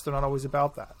performance. They're not always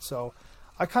about that. So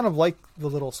I kind of like the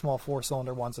little small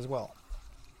 4-cylinder ones as well.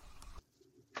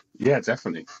 Yeah,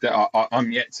 definitely.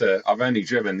 I've only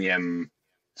driven the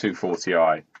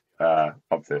M240i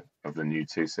of the new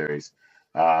 2 Series,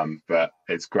 but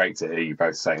it's great to hear you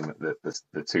both saying that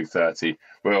the 230.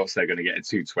 We're also going to get a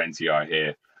 220i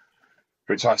here,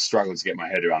 which I struggle to get my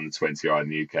head around the 20i in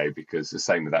the UK, because the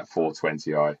same with that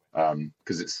 420i,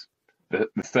 because it's the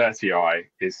 30i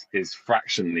is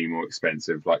fractionally more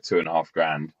expensive, like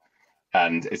 $2,500,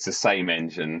 and it's the same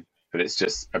engine, but it's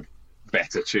just a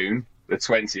better tune. The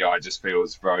 20i just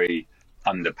feels very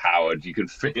underpowered. You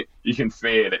can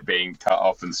feel it being cut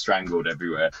off and strangled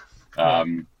everywhere.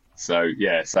 So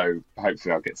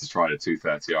hopefully I'll get to try the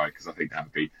 230i, because I think that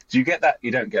would be. Do you get that? You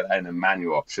don't get that in a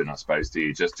manual option, I suppose, do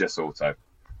you? Just auto.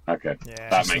 Okay. Yeah.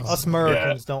 That makes us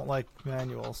Americans don't like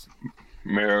manuals.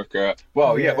 America.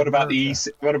 Well, yeah. What about the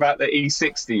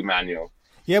E60 manual?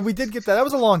 Yeah, we did get that. That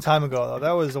was a long time ago, though.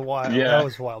 That was a while. Yeah. That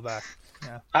was a while back.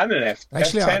 Yeah. And an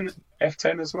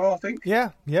F10 as well, I think.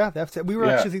 Yeah, the F10. We were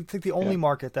actually the only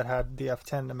market that had the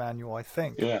F10 manual, I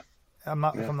think. Yeah. If I'm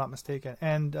not mistaken.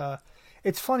 And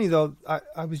it's funny though.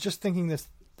 I was just thinking this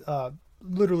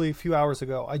literally a few hours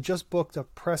ago. I just booked a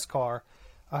press car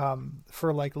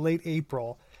for like late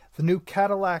April. The new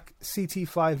Cadillac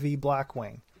CT5V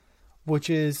Blackwing, which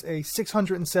is a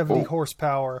 670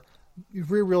 horsepower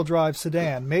rear-wheel drive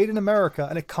sedan made in America,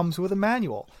 and it comes with a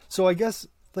manual. So I guess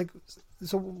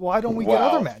so why don't we get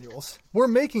other manuals? We're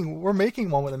making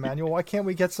one with a manual. Why can't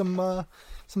we get some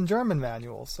German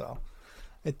manuals? So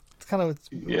it's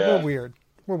we're weird.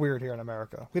 We're weird here in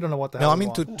America. We don't know what the hell. No, I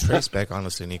mean, to trace back,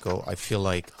 honestly, Nico, I feel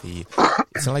like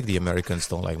it's not like the Americans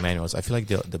don't like manuals. I feel like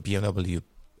the BMW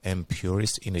M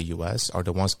purists in the US are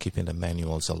the ones keeping the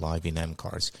manuals alive in M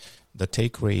cars. The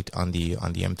take rate on the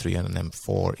M3 and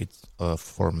M4, it's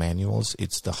for manuals,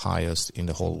 it's the highest in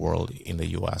the whole world in the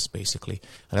US, basically.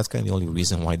 And that's kind of the only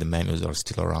reason why the manuals are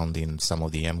still around in some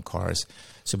of the M cars.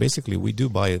 So basically, we do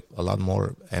buy a lot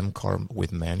more M car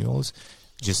with manuals.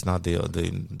 Just not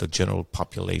the general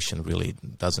population really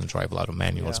doesn't drive a lot of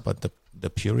manuals, but the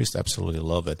purists absolutely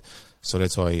love it. So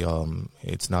that's why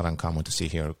it's not uncommon to see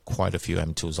here quite a few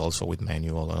M2s also with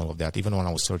manual and all of that. Even when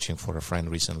I was searching for a friend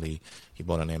recently, he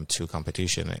bought an M2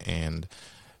 competition, and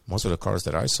most of the cars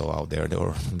that I saw out there, they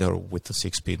were with the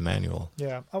 6-speed manual.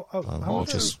 Yeah,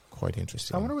 which is quite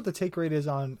interesting. I wonder what the take rate is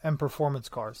on M performance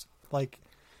cars. Like,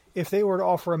 if they were to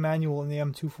offer a manual in the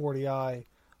M240i.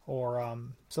 Or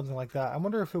something like that. I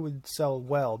wonder if it would sell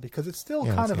well, because it's still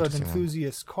kind of an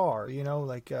enthusiast car,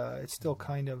 it's still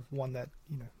kind of one that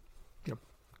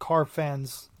car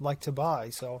fans like to buy.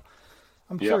 So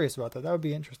I'm curious about that. That would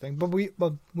be interesting. But we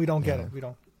don't get it. We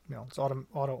don't. It's auto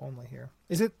only here.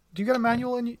 Is it? Do you get a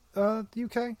manual in the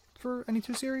UK for any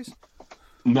 2 Series?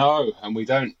 No, and we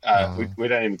don't. We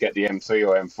don't even get the M3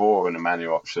 or M4 in a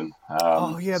manual option.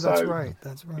 That's right.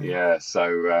 That's right. Yeah,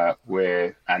 so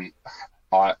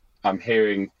I'm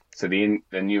hearing the new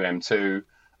M2.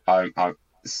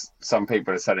 Some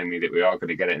people are telling me that we are going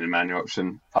to get it in a manual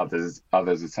option. Others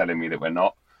are telling me that we're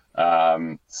not.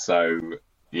 So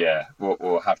yeah,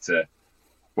 we'll have to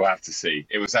see.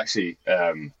 It was actually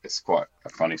it's quite a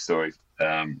funny story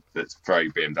that's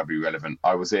very BMW relevant.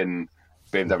 I was in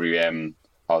BMW M.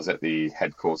 I was at the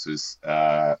headquarters.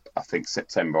 I think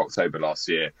September, October last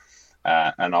year.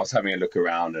 And I was having a look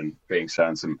around and being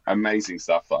shown some amazing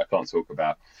stuff that I can't talk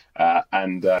about.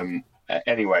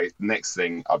 Anyway, next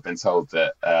thing I've been told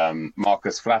that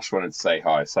Marcus Flash wanted to say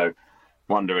hi. So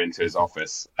wander into his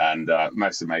office, and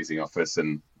most amazing office.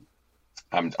 And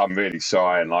I'm really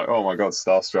shy and like, oh my God,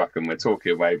 starstruck. And we're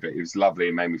talking away, but he was lovely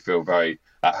and made me feel very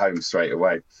at home straight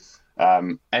away.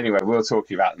 Anyway, we were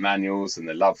talking about the manuals and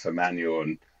the love for manual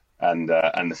and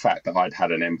the fact that I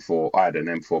had an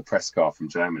M4 press car from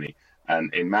Germany.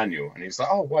 And in manual, and he was like,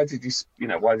 "Oh, why did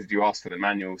you ask for the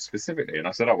manual specifically?" And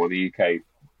I said, "Oh, well, the UK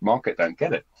market don't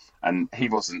get it," and he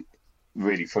wasn't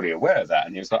really fully aware of that.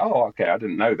 And he was like, "Oh, okay, I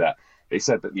didn't know that." He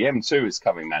said that the M2 is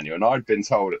coming manual, and I'd been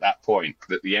told at that point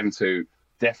that the M2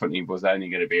 definitely was only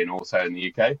going to be an auto in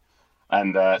the UK.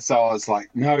 And so I was like,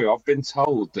 "No, I've been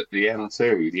told that the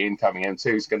M2, the incoming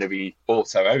M2, is going to be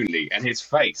auto only." And his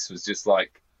face was just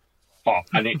like, oh,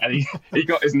 and he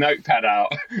got his notepad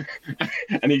out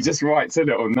and he just writes a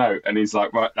little note, and he's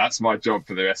like, right, that's my job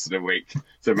for the rest of the week,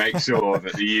 to make sure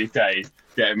that the UK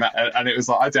get him. And it was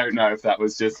like, I don't know if that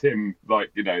was just him,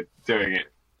 like, doing it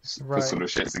for sort of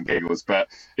shits and giggles, but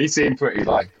he seemed pretty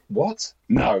like, what?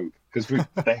 No, because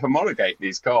they homologate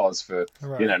these cars for,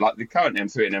 like the current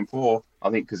M3 and M4,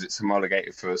 I think, because it's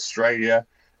homologated for Australia,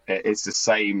 it's the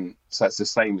same. So it's the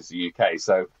same as the UK.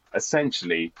 So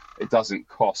essentially, it doesn't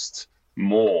cost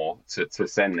more to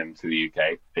send them to the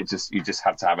UK. You just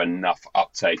have to have enough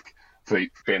uptake for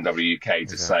BMW UK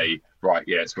to say, right,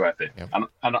 yeah, it's worth it. Yep.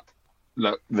 And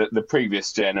look, the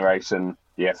previous generation,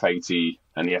 the F80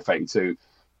 and the F82,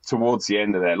 towards the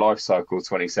end of their life cycle,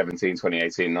 2017,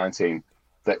 2018, 19,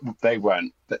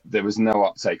 there was no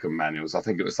uptake on manuals. I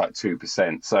think it was like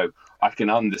 2%. So I can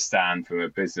understand from a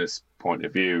business point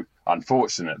of view,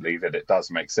 unfortunately, that it does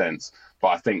make sense. But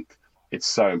I think it's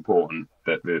so important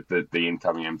that the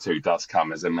incoming M2 does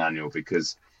come as a manual,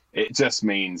 because it just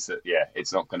means that,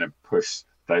 it's not going to push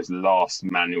those last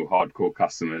manual hardcore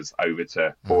customers over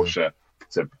to Porsche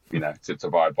to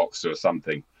buy a Boxster or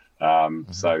something.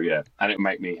 So yeah, and it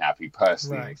make me happy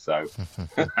personally. Right. So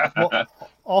well,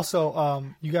 also,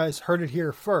 you guys heard it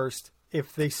here first.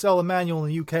 If they sell a manual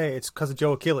in the UK, it's because of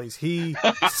Joe Achilles. He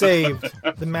saved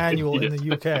the manual in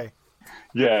the UK.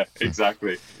 Yeah,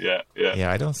 exactly. Yeah.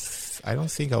 I don't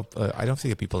think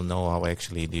that people know how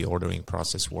actually the ordering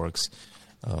process works.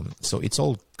 So it's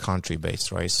all country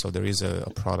based, right? So there is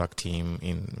a product team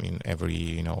in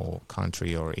every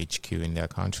country or HQ in that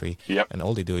country, and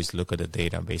all they do is look at the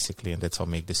data basically, and that's how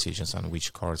make decisions on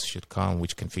which cars should come,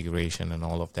 which configuration, and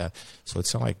all of that. So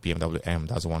it's not like BMW M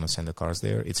doesn't want to send the cars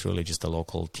there. It's really just a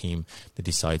local team that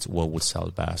decides what would sell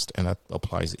best, and that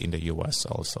applies in the US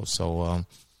also. So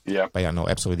Yeah. But yeah, no,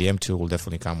 absolutely. The M2 will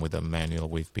definitely come with a manual.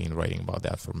 We've been writing about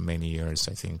that for many years.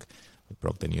 I think we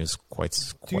broke the news quite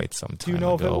some time ago. Do you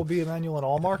know if it will be a manual in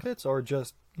all markets or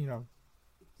just, No,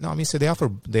 I mean, so they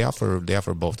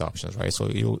offer both options, right? So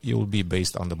you'll be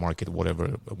based on the market,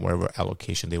 whatever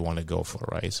allocation they want to go for,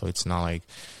 right? So it's not like,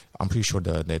 I'm pretty sure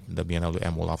the BMW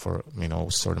M will offer,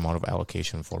 a certain amount of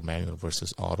allocation for manual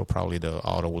versus auto. Probably the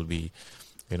auto will be,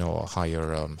 a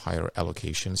higher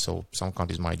allocation. So some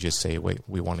countries might just say, wait,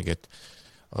 we want to get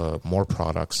more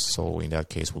products. So in that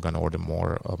case, we're going to order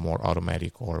more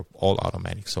automatic or all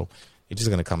automatic. So it's just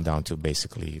going to come down to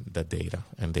basically the data,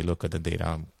 and they look at the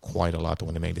data quite a lot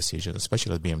when they make decisions,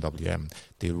 especially at BMW M.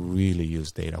 They really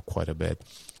use data quite a bit.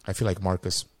 I feel like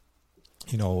Marcus,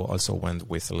 also went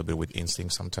with a little bit with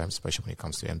instinct sometimes, especially when it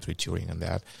comes to M3 Touring and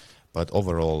that. But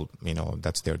overall,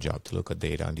 that's their job, to look at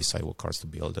data and decide what cars to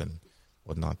build and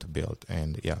what not to build.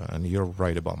 And yeah, and you're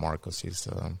right about Marcus. He's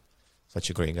such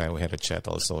a great guy. We had a chat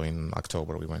also in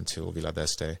October. We went to Villa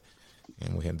d'Este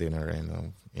and we had dinner,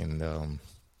 and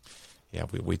yeah,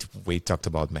 we talked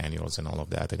about manuals and all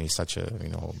of that. And he's such a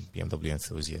BMW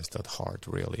enthusiast at heart,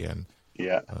 really, and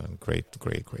yeah, great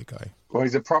guy. Well,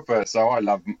 he's a proper. So I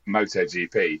love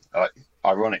MotoGP.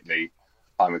 Ironically,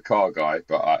 I'm a car guy,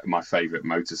 but my favourite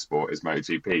motorsport is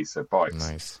MotoGP, so bikes.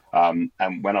 Nice.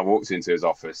 And when I walked into his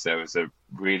office, there was a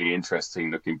really interesting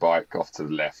looking bike off to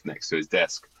the left next to his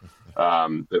desk.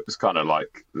 It was kind of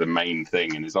like the main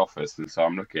thing in his office, and so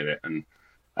I'm looking at it, and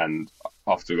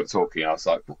after we got talking, I was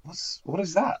like, "What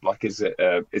is that? Like, is it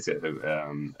a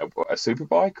super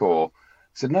bike?" Or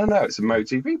he said, "No, it's a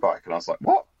MotoGP bike." And I was like,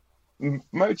 "What?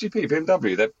 MotoGP,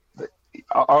 BMW?"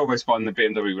 I always find the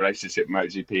BMW relationship with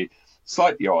MotoGP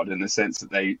slightly odd in the sense that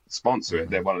they sponsor it.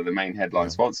 They're one of the main headline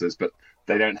sponsors, but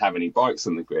they don't have any bikes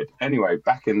on the grid. Anyway,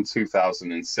 back in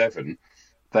 2007,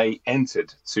 they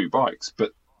entered 2 bikes,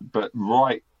 but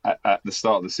right at the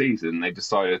start of the season, they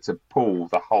decided to pull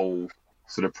the whole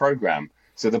sort of program.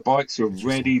 So the bikes were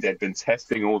ready. They'd been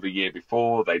testing all the year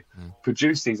before. They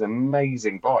produced these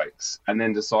amazing bikes and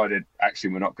then decided,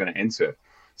 actually, we're not going to enter.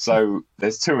 So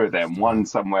there's 2 of them, one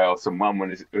somewhere else and one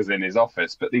was in his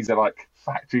office. But these are like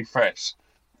factory fresh,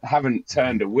 haven't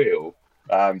turned a wheel,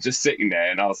 just sitting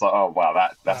there. And I was like, oh, wow,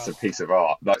 that's a piece of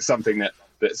art, like something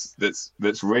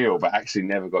that's real, but actually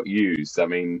never got used. I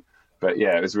mean, but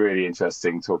yeah, it was really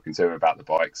interesting talking to him about the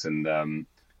bikes. And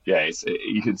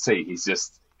you can see he's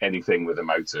just anything with a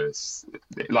motor. It's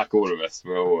like all of us,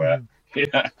 we're all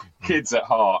kids at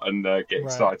heart and get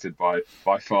excited by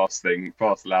fast,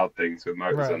 loud things with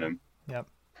motors on them. Yep.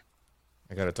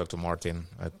 I got to talk to Martin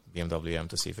at BMW M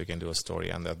to see if we can do a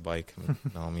story on that bike.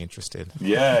 Now I'm interested.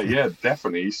 Yeah,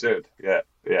 definitely you should. Yeah.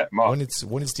 Mark.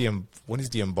 When is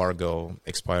the embargo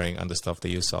expiring on the stuff that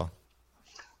you saw?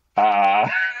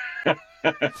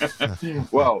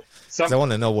 Well, I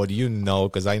want to know what you know,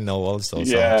 because I know also.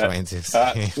 So I'm trying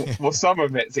to well, some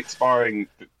of it's expiring,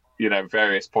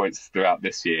 various points throughout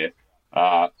this year,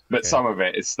 but some of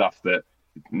it is stuff that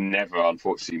never,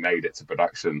 unfortunately, made it to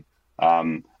production.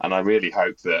 And I really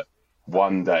hope that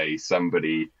one day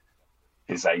somebody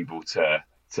is able to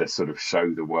sort of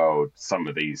show the world some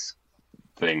of these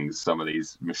things, some of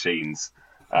these machines,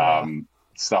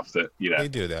 stuff that they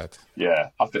do that. Yeah,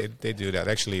 they do that.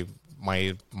 Actually,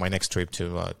 my next trip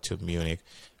to Munich,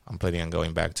 I'm planning on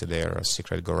going back to their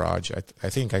secret garage. I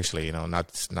think actually,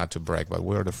 not to brag, but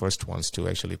we're the first ones to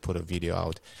actually put a video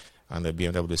out on the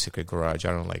BMW secret garage.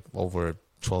 I don't know, like over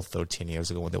 12, 13 years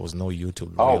ago when there was no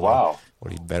YouTube. Oh, wow.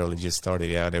 Or it barely just started.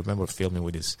 Yeah, I remember filming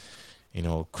with this,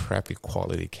 crappy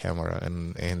quality camera.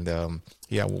 And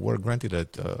we're granted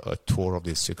a tour of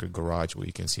this secret garage where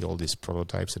you can see all these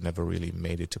prototypes that never really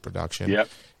made it to production. Yep.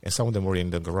 And some of them were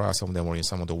in the garage, some of them were in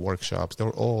some of the workshops. They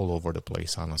were all over the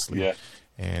place, honestly. Yeah.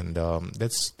 And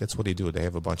that's what they do. They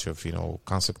have a bunch of,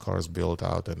 concept cars built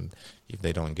out, and if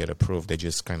they don't get approved, they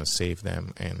just kind of save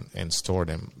them and store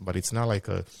them. But it's not like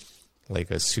a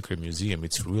secret museum.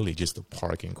 It's really just a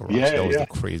parking garage. That was the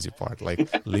crazy part.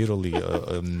 Like literally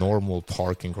a normal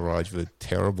parking garage with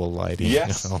terrible lighting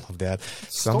and all of that.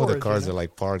 Some of the cars are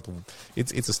like parked.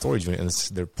 It's a storage unit, and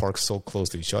they're parked so close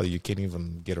to each other you can't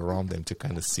even get around them to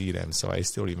kind of see them. So I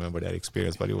still remember that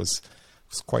experience, but it was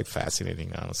quite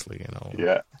fascinating, honestly.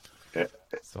 Yeah.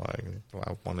 So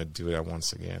I want to do that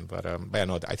once again. But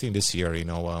I think this year,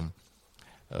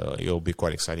 it'll be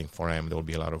quite exciting for him. There will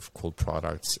be a lot of cool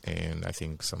products, and I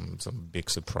think some big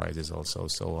surprises also.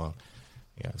 So,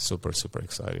 super, super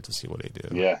excited to see what they do.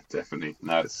 Yeah, definitely.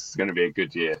 No, it's going to be a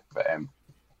good year for M,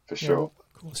 for sure.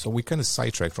 Cool. So we kind of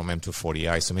sidetracked from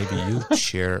M240i. So maybe you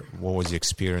share what was your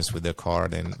experience with the car,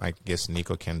 and I guess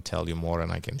Nico can tell you more,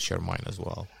 and I can share mine as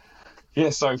well. Yeah,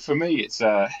 so for me, it's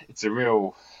a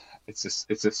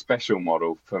special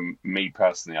model for me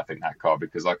personally. I think that car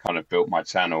because I kind of built my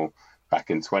channel back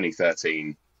in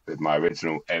 2013 with my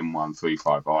original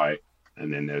M135i,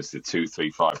 and then there's the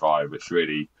 235i, which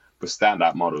really were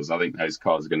standout models. I think those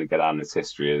cars are going to go down as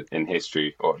history,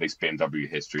 or at least BMW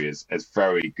history, as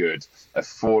very good,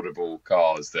 affordable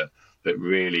cars that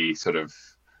really sort of,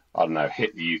 I don't know,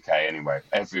 hit the UK anyway.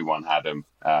 Everyone had them.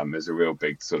 There's a real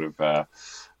big sort of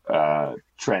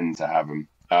trend to have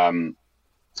them.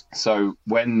 So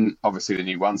when obviously the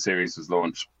new 1 Series was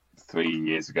launched 3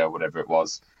 years ago, whatever it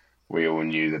was, we all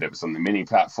knew that it was on the Mini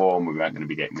platform. We weren't going to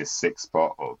be getting this 6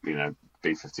 spot or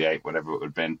B58, whatever it would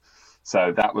have been.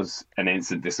 So that was an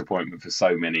instant disappointment for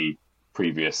so many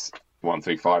previous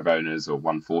 135 owners or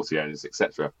 140 owners,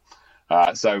 etc.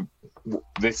 So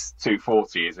this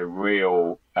 240 is a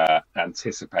real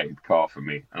anticipated car for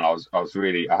me, and I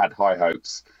had high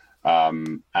hopes,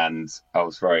 and I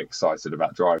was very excited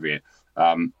about driving it.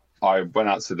 I went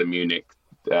out to the Munich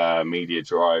media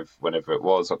drive, whenever it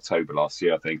was, October last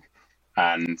year, I think.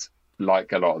 And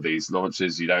like a lot of these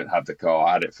launches, you don't have the car.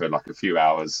 I had it for like a few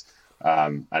hours.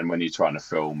 And when you're trying to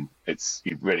film,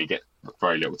 you really get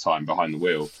very little time behind the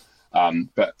wheel.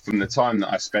 But from the time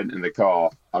that I spent in the car,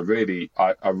 I really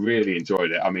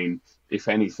enjoyed it. I mean, if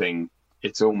anything,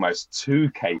 it's almost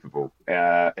too capable.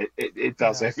 It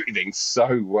does everything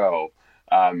so well.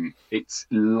 It's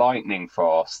lightning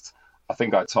fast. I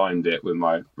think I timed it with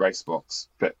my race box,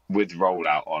 but with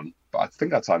rollout on. But I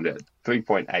think I timed it at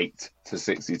 3.8 to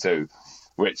 62,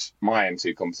 which my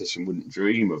M2 competition wouldn't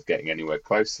dream of getting anywhere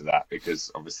close to that because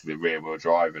obviously the rear wheel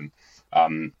drive and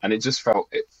it just felt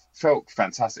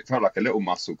fantastic. It felt like a little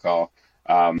muscle car.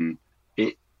 But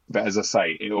as I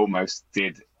say, it almost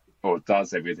did or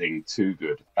does everything too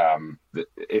good.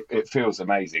 It feels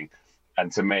amazing. And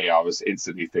to me, I was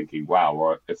instantly thinking,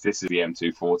 wow, if this is the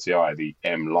M240i, the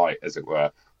M Light, as it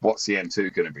were, what's the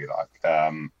M2 going to be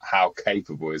like? How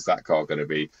capable is that car going to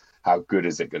be? How good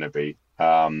is it going to be?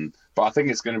 But I think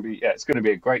it's going to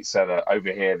be a great seller.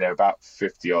 Over here, they're about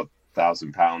 50 odd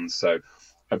 £1,000, so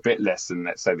a bit less than,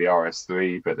 let's say, the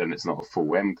RS3, but then it's not a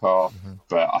full M car. Mm-hmm.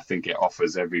 But I think it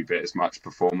offers every bit as much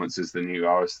performance as the new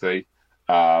RS3.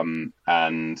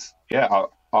 And yeah,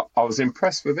 I was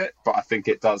impressed with it, but I think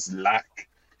it does lack.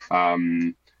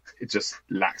 It just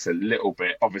lacks a little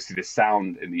bit. Obviously, the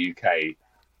sound in the UK,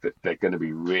 they're going to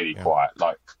be really quiet,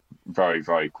 like very,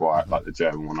 very quiet, like the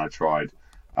German one I tried.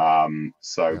 I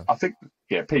think,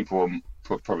 people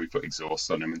will probably put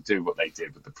exhaust on them and do what they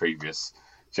did with the previous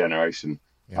generation.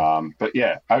 But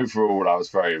overall, I was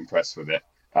very impressed with it.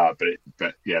 But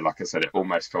like I said, it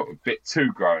almost felt a bit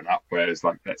too grown up. Whereas,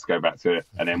 like, let's go back to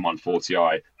an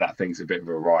M140i. That thing's a bit of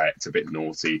a riot. It's a bit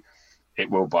naughty. It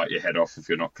will bite your head off if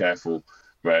you're not careful.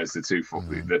 Whereas the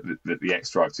 240, the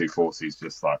X-Drive 240 is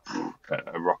just like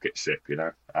a rocket ship,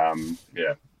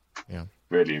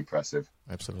 really impressive.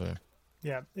 Absolutely.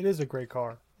 Yeah, it is a great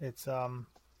car. It's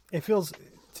it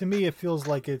feels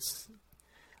like it's,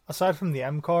 aside from the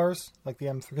M cars, like the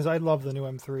M3, because I love the new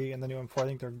M3 and the new M4. I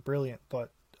think they're brilliant, but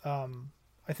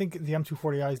I think the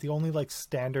M240i is the only like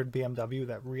standard BMW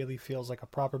that really feels like a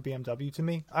proper BMW to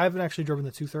me. I haven't actually driven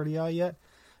the 230i yet,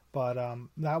 but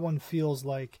that one feels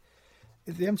like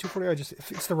the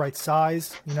M240i. It's the right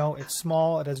size. It's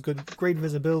small. It has great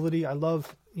visibility. I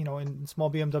love, in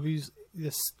small BMWs,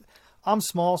 I'm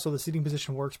small, so the seating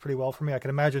position works pretty well for me. I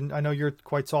can imagine. I know you're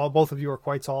quite tall. Both of you are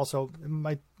quite tall, so it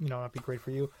might, not be great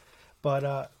for you.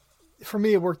 But for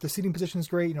me, it worked. The seating position is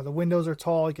great. The windows are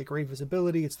tall. You get great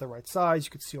visibility. It's the right size.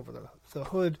 You could see over the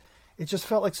hood. It just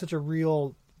felt like such a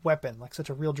real weapon, like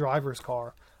such a real driver's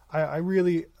car. I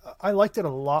liked it a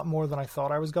lot more than I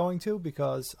thought I was going to,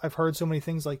 because I've heard so many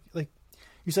things like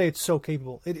you say it's so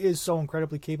capable. It is so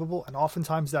incredibly capable, and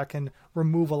oftentimes that can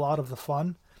remove a lot of the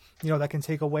fun. That can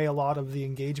take away a lot of the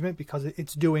engagement because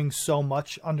it's doing so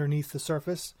much underneath the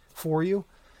surface for you.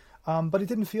 But it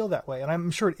didn't feel that way. And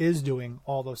I'm sure it is doing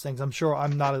all those things. I'm sure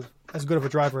I'm not as good of a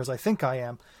driver as I think I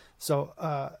am. So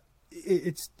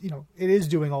it is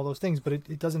doing all those things, but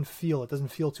it doesn't feel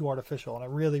too artificial. And I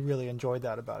really, really enjoyed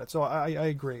that about it. So I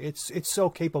agree. It's so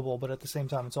capable, but at the same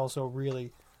time, it's also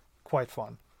really quite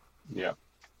fun. Yeah.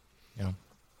 Yeah.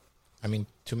 I mean,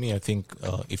 to me, I think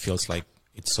it feels like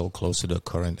it's so close to the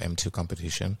current M2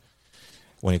 competition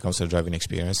when it comes to the driving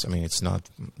experience. I mean, it's not,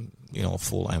 a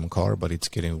full M car, but it's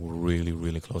getting really,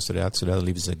 really close to that. So that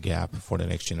leaves a gap for the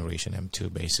next generation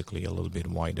M2, basically a little bit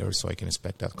wider. So I can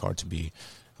expect that car to be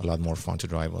a lot more fun to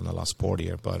drive on, a lot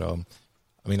sportier. But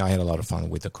I had a lot of fun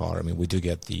with the car. I mean, we do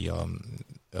get the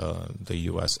the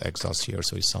US exhaust here,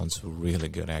 so it sounds really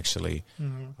good actually.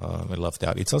 I love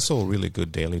that. It's also a really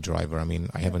good daily driver. I mean,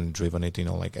 I haven't driven it,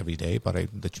 like every day, but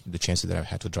the chances that I've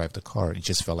had to drive the car, it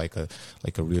just felt like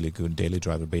a really good daily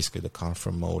driver. Basically, the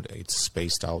comfort mode, it's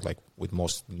spaced out, like with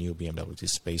most new BMWs,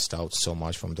 it's spaced out so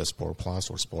much from the Sport Plus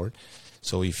or Sport.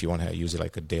 So if you want to use it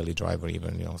like a daily driver,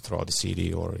 even throughout the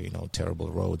city or terrible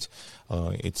roads,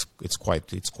 it's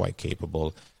quite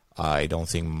capable. I don't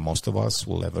think most of us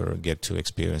will ever get to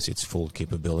experience its full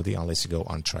capability unless you go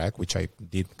on track, which I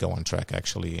did go on track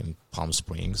actually in Palm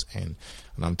Springs. And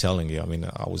I'm telling you, I mean,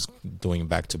 I was doing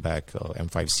back-to-back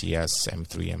M5 CS,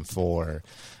 M3, M4,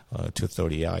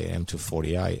 230i,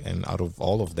 M240i, and out of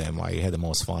all of them, I had the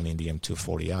most fun in the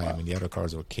M240i. I mean, the other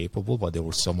cars were capable, but they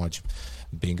were so much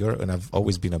bigger, and I've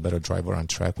always been a better driver on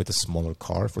track with a smaller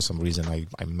car. For some reason,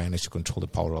 I managed to control the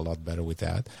power a lot better with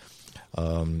that.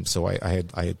 So I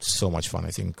had so much fun.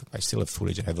 I think I still have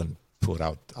footage I haven't put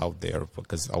out there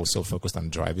because I was so focused on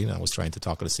driving. I was trying to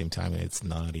talk at the same time, and it's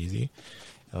not easy.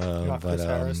 But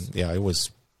yeah, it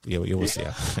was.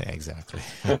 Yeah, exactly.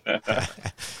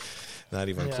 Not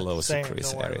even close to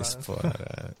Chris Harris.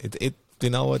 But it you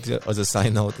know what? As a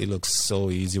side note, it looks so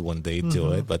easy when they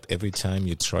do it, but every time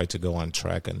you try to go on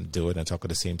track and do it and talk at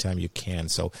the same time, you can.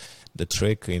 So the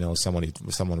trick,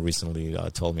 someone recently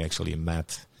told me, actually,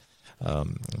 Matt,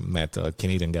 a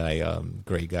Canadian guy,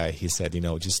 great guy. He said,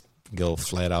 just go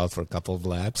flat out for a couple of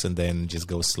laps and then just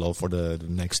go slow for the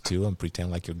next two and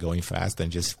pretend like you're going fast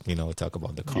and just, talk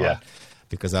about the car. Yeah.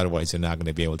 Because otherwise you're not going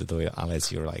to be able to do it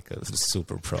unless you're like a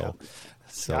super pro. Yeah.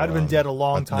 So, I'd have been dead a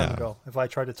long time ago if I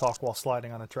tried to talk while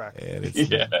sliding on a track.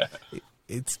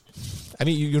 I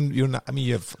mean, you're not. I mean,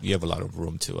 you have a lot of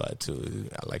room to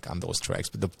like on those tracks.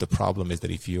 But the problem is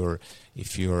that if you're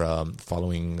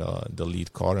following the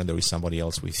lead car and there is somebody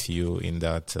else with you in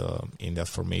that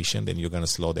formation, then you're gonna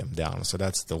slow them down. So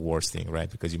that's the worst thing, right?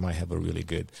 Because you might have a really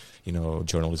good,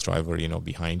 journalist driver,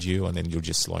 behind you, and then you're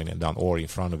just slowing them down, or in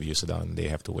front of you, so then they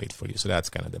have to wait for you. So that's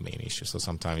kind of the main issue. So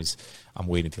sometimes I'm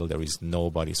waiting until there is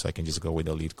nobody, so I can just go with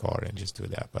the lead car and just do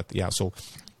that. But yeah, so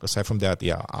aside from that,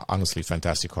 honestly,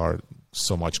 fantastic car.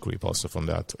 So much grip also from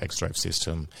that X-Drive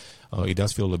system. It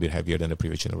does feel a little bit heavier than the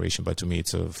previous generation, but to me,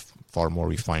 it's a far more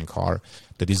refined car.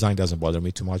 The design doesn't bother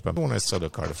me too much, but when I saw the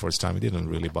car the first time, it didn't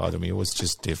really bother me. It was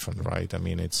just different, right? I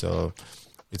mean, it's a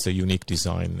unique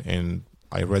design, and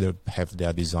I'd rather have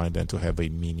that design than to have a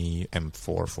mini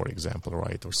M4, for example,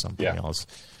 right, or something else.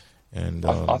 And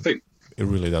I think it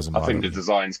really doesn't bother me. I think the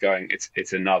design's going.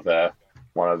 It's another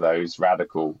one of those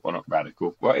radical, or not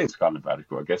radical. Well, it is kind of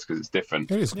radical, I guess, because it's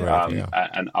different. It is great,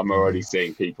 and I'm already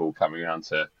seeing people coming around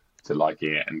to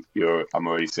liking it, and I'm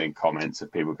already seeing comments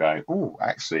of people going, "Oh,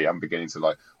 actually, I'm beginning to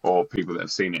like," or people that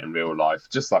have seen it in real life,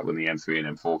 just like when the M3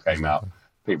 and M4 came out.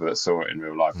 People that saw it in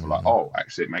real life were like, "Oh,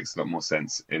 actually, it makes a lot more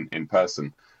sense in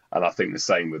person." And I think the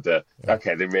same with the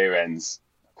rear end's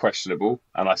questionable,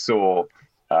 and I was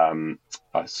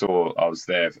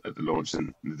there at the launch,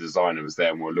 and the designer was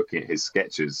there, and we were looking at his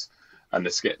sketches, and the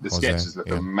sketches look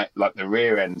like the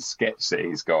rear end sketch that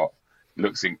he's got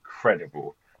looks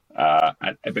incredible,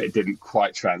 but it didn't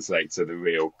quite translate to the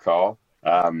real car.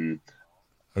 There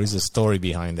is a story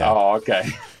behind that. Oh, okay.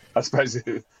 I suppose.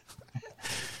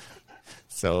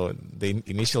 So the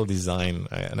initial design,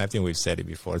 and I think we've said it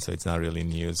before, so it's not really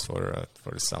news for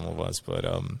some of us, but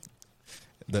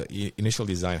the initial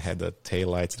design had the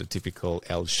taillights, the typical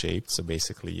L shape. So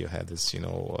basically you had this,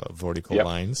 vertical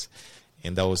lines,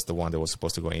 and that was the one that was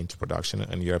supposed to go into production.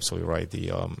 And you're absolutely right.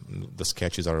 The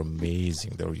sketches are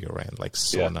amazing. The rear end, like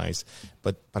so nice.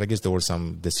 But I guess there were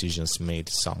some decisions made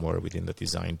somewhere within the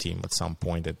design team at some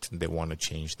point that they want to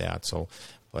change that. So,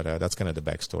 but that's kind of the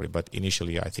backstory. But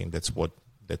initially, I think that's what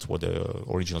the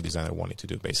original designer wanted to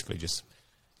do. Basically, just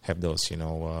have those,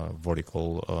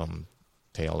 vertical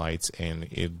tail lights, and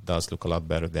it does look a lot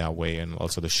better that way, and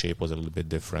also the shape was a little bit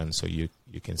different, so you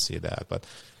can see that. But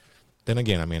then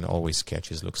again, I mean, always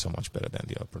sketches look so much better than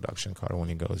the production car when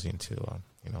it goes into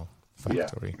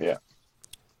factory.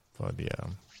 But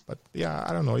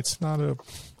I don't know, it's not a,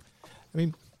 I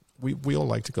mean, we all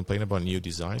like to complain about new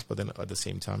designs, but then at the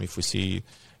same time, if we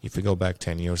go back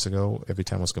 10 years ago, every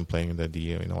time I was complaining that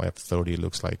the F30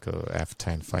 looks like a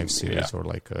F10 5 Series or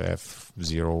like a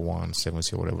F01 7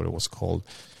 Series, whatever it was called,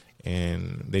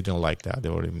 and they didn't like that. They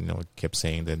were kept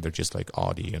saying that they're just like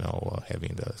Audi,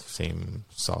 having the same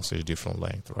sausage, different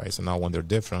length, right? So now when they're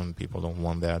different, people don't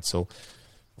want that. So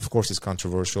of course, it's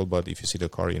controversial, but if you see the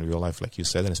car in real life, like you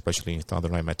said, and especially in Thunder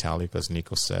Night Metallic, as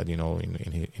Nico said, you know,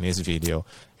 in his video,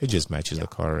 it just matches the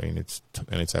car, and it's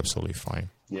absolutely fine.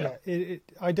 Yeah.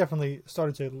 I definitely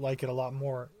started to like it a lot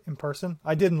more in person.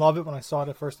 I didn't love it when I saw it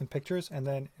at first in pictures, and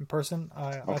then in person,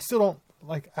 I still don't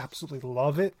like absolutely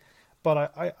love it,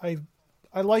 but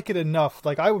I like it enough.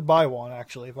 Like, I would buy one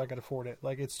actually if I could afford it.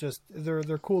 Like, it's just they're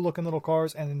cool looking little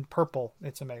cars, and in purple,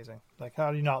 it's amazing. Like, how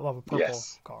do you not love a purple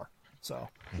car? So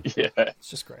yeah, it's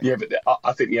just great. Yeah, but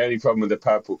I think the only problem with the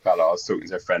purple color, I was talking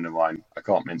to a friend of mine. I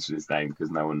can't mention his name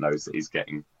because no one knows that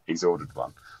he's ordered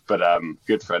one. But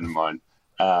good friend of mine,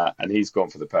 and he's gone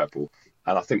for the purple.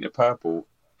 And I think the purple,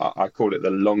 I call it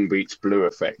the Long Beach blue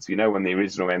effect. You know, when the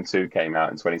original M2 came out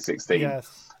in 2016,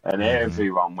 yes. And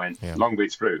everyone went Long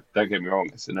Beach blue. Don't get me wrong,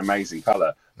 it's an amazing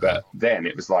color. But then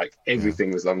it was like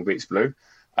everything was Long Beach blue,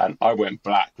 and I went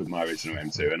black with my original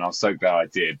M2, and I was so glad I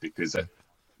did because.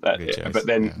 But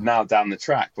then now down the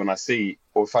track, when I see,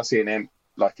 or if I see an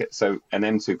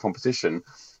M2 competition,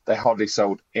 they hardly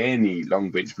sold any Long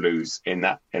Beach blues in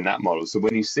that model. So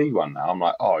when you see one now, I'm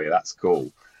like, oh yeah, that's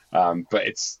cool. But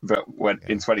in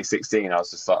 2016, I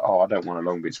was just like, oh, I don't want a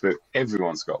Long Beach blue.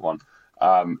 Everyone's got one.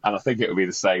 And I think it will be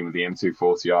the same with the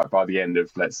M240i. By the end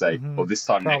of, let's say, or this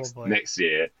time next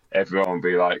year, everyone will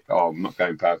be like, "Oh, I'm not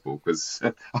going purple," because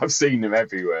I've seen them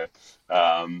everywhere.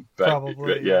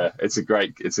 But yeah, it's a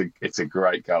great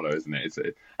color, isn't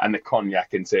it? And the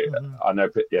cognac interior. I know,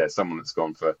 someone that's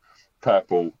gone for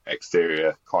purple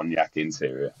exterior, cognac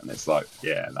interior, and it's like,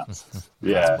 that's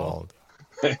bold.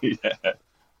 Yeah.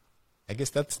 I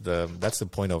guess that's the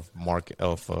point of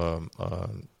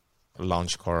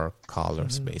launch car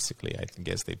colors, basically. I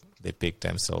guess they picked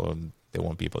them so they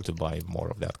want people to buy more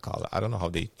of that color. I don't know how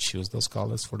they choose those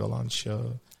colors for the launch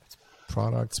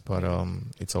products, but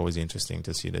it's always interesting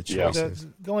to see the choices.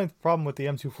 The only problem with the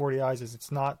M240i's is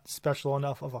it's not special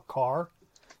enough of a car.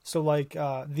 So like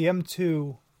the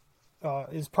M2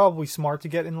 is probably smart to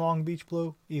get in Long Beach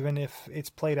blue, even if it's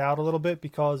played out a little bit,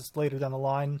 because later down the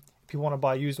line, if you want to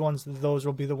buy used ones, those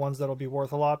will be the ones that'll be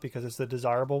worth a lot because it's the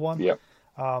desirable one. Yep.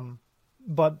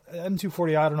 But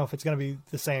M240i, I don't know if it's going to be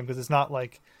the same because it's not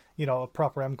like, you know, a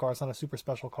proper M car. It's not a super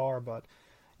special car, but,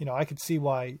 you know, I could see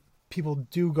why people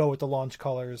do go with the launch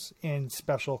colors in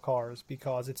special cars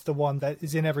because it's the one that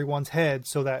is in everyone's head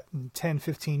so that in 10,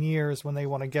 15 years when they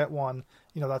want to get one,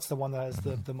 you know, that's the one that has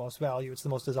the most value. It's the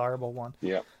most desirable one.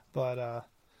 Yeah. But I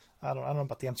don't know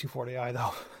about the M240i,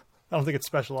 though. I don't think it's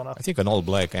special enough. I think an all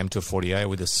black M240i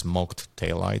with the smoked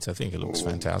taillights, I think it looks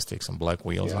fantastic. Some black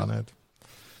wheels on it.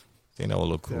 I think that will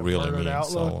look really mean.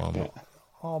 So,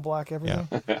 all black everything.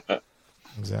 Yeah.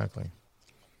 Exactly.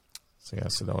 So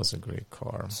that was a great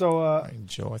car. So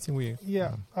Joe, I think we.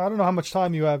 Yeah, I don't know how much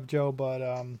time you have, Joe, but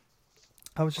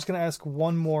I was just going to ask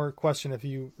one more question if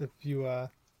you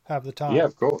have the time. Yeah,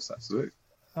 of course, absolutely.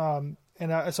 So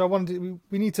I wanted to,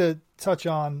 we need to touch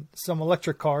on some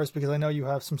electric cars because I know you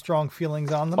have some strong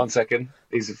feelings on them. 1 second.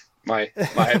 My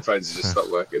headphones have just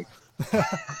stopped working.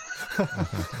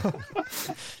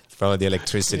 It's probably the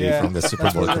electricity from the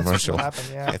Super Bowl commercial.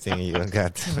 Happen, I think you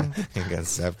got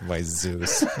zapped by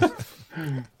Zeus.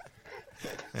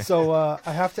 So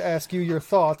I have to ask you your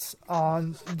thoughts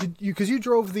on because you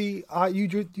drove the you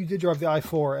did drive the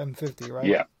i4 M50, right?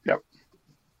 Yeah. Yep.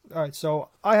 All right. So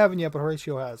I haven't yet, but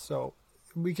Horatio has. So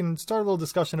we can start a little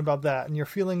discussion about that and your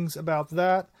feelings about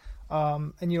that,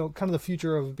 and you know, kind of the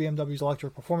future of BMW's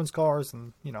electric performance cars,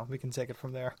 and you know, we can take it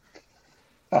from there.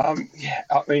 Yeah,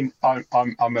 I mean,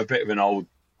 I'm a bit of an old,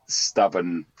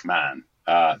 stubborn man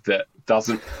that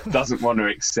doesn't want to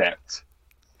accept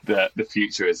that the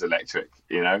future is electric.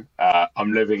 You know,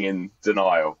 I'm living in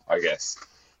denial, I guess.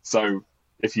 So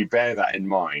if you bear that in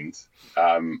mind,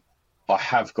 I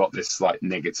have got this like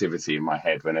negativity in my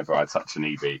head whenever I touch an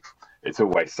EV. It's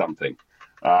always something,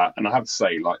 and I have to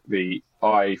say, like the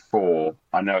i4,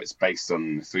 I know it's based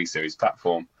on the 3 Series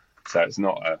platform, so it's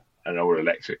not an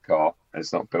all-electric car.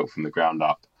 It's not built from the ground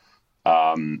up.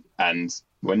 And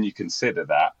when you consider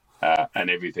that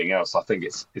and everything else, I think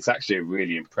it's actually a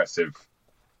really impressive.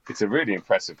 It's a really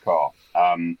impressive car.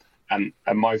 And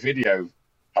my video,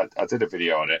 I did a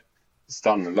video on it. It's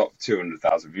done a lot,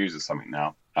 200,000 views or something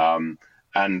now.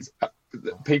 And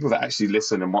people that actually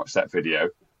listen and watch that video,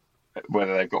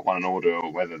 whether they've got one in order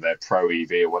or whether they're pro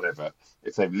EV or whatever,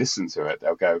 if they've listened to it,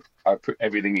 they'll go,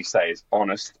 everything you say is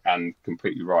honest and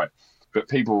completely right. But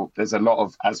people, there's a lot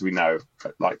of, as we know,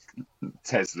 like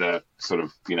Tesla sort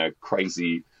of, you know,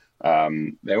 crazy.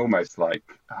 They're almost like,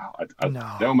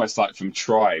 they're almost like from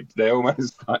Tribe. They're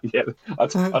almost like, I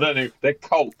don't know, they're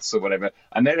cults or whatever.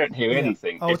 And they don't hear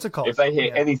anything. Oh, it's a cult. If they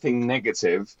hear anything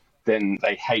negative, then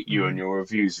they hate you and your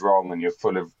review's wrong and you're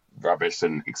full of rubbish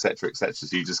and etc. etc.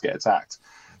 So you just get attacked.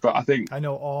 But I think I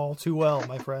know all too well,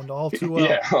 my friend, all too well.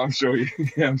 yeah, I'm sure you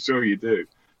I'm sure you do.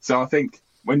 So I think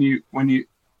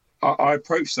I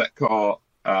approached that car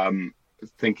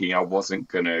thinking I wasn't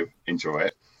going to enjoy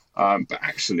it. But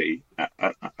actually,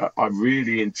 I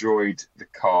really enjoyed the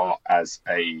car as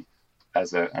a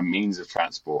means of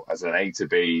transport, as an A to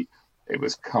B. It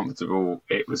was comfortable.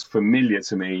 It was familiar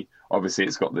to me. Obviously,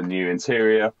 it's got the new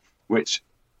interior, which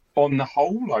on the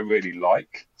whole I really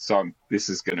like. So this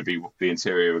is going to be the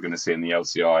interior we're going to see in the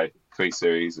LCI 3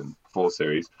 Series and 4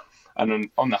 Series. And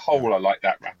on the whole, I like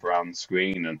that wraparound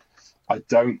screen. And I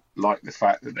don't like the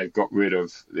fact that they've got rid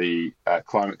of the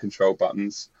climate control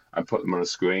buttons and put them on a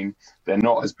screen. They're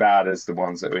not as bad as the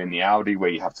ones that are in the Audi where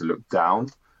you have to look down,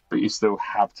 but you still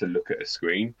have to look at a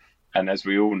screen. And as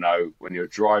we all know, when you're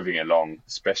driving along,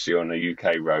 especially on a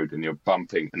UK road and you're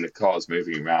bumping and the car's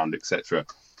moving around, etc.,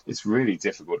 it's really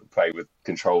difficult to play with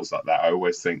controls like that. I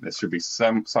always think there should be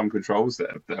some controls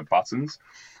that are buttons.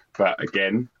 But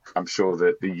again, I'm sure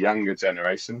that the younger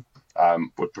generation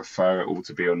would prefer it all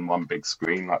to be on one big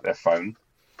screen like their phone.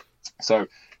 So,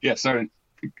 yeah,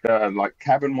 like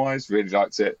cabin-wise, really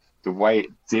liked it. The way it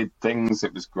did things,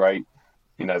 it was great.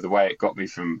 You know, the way it got me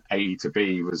from A to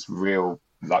B was real,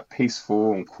 like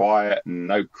peaceful and quiet and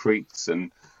no creaks.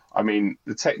 And I mean,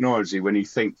 the technology, when you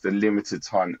think the limited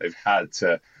time that they've had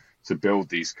to build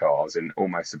these cars in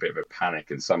almost a bit of a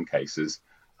panic in some cases,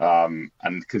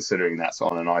 and considering that's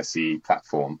on an ICE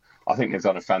platform, I think they've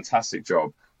done a fantastic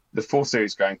job. The 4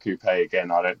 Series Grand Coupe,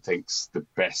 again, I don't think's the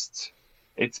best.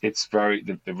 It's very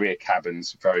the rear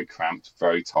cabin's very cramped,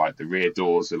 very tight. The rear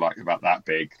doors are like about that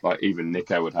big. Like even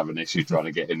Nico would have an issue trying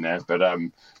to get in there. But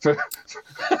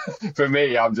for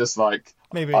me, I'm just like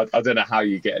Maybe. I don't know how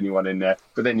you get anyone in there.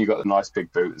 But then you got the nice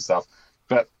big boot and stuff.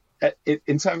 But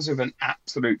in terms of an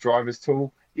absolute driver's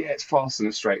tool, yeah, it's fast in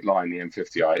a straight line. The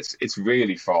M50i, it's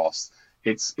really fast.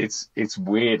 It's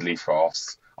weirdly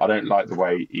fast. I don't like the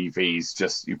way EVs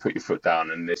just you put your foot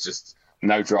down and there's just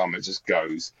no drama, it just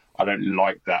goes. I don't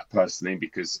like that personally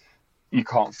because you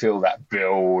can't feel that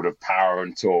build of power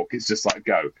and torque. It's just like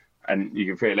go, and you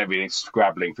can feel everything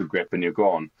scrabbling for grip, and you're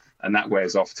gone. And that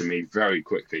wears off to me very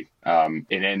quickly. In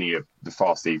any of the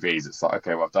fast EVs, it's like,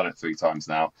 okay, well, I've done it 3 times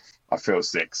now. I feel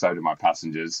sick. So do my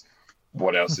passengers.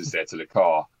 What else is there to the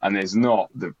car? And there's not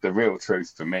the real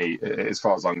truth for me, as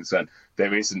far as I'm concerned.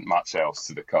 There isn't much else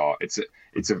to the car. It's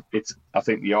I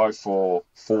think the i4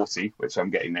 40, which I'm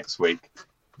getting next week,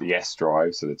 the S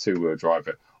drive, so the 2-wheel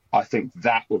driver. I think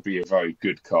that will be a very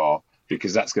good car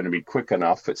because that's going to be quick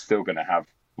enough. It's still going to have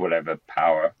whatever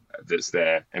power that's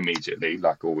there immediately,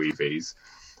 like all EVs.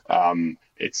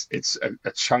 It's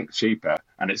a chunk cheaper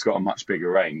and it's got a much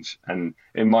bigger range. And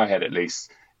in my head, at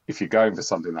least, if you're going for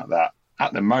something like that,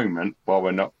 at the moment, while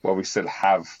we still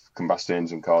have combustion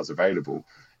engine cars available,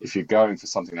 if you're going for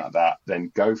something like that,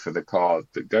 then go for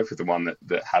the one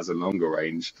that has a longer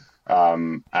range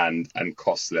and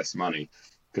costs less money.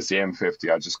 Because the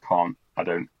M50,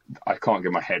 I can't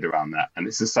get my head around that. And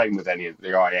it's the same with any of the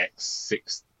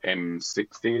iX6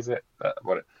 M60, is it?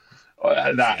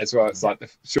 That as well. It's like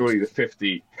surely the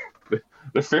 50,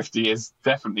 the 50 is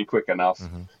definitely quick enough.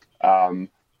 Mm-hmm.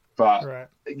 But right.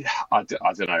 I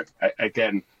don't know.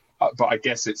 Again, but I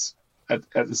guess it's at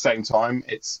the same time,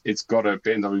 it's got to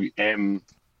BMW M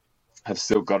have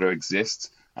still got to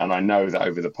exist. And I know that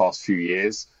over the past few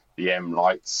years, the M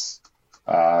lights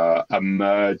are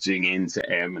merging into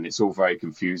M, and it's all very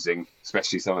confusing,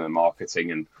 especially some of the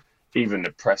marketing and even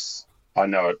the press. I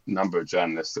know a number of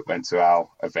journalists that went to our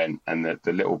event, and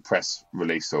the little press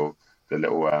release or the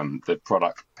little the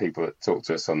product people that talked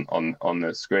to us on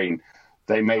the screen,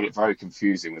 they made it very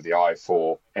confusing with the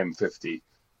i4 M50.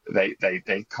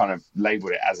 They kind of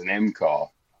labeled it as an M car,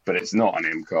 but it's not an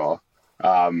M car.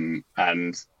 And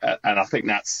I think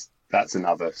that's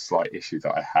another slight issue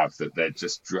that I have, that they're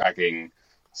just dragging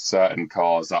certain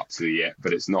cars up to the,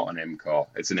 but it's not an M car,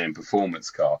 it's an M performance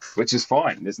car, which is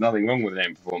fine. There's nothing wrong with an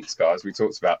M performance car. As we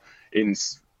talked about, in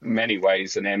many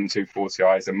ways, an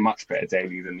M240i is a much better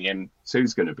daily than the M2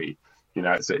 is going to be. You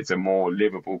know, it's a more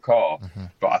livable car. Mm-hmm.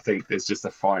 But I think there's just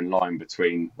a fine line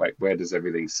between where does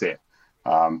everything sit.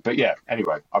 But yeah,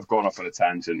 anyway, I've gone off on a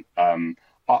tangent. I'm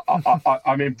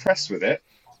impressed with it.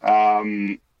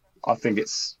 I think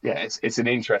it's an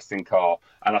interesting car,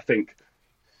 and I think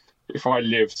if I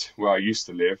lived where I used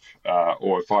to live,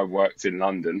 or if I worked in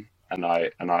London and I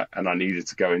needed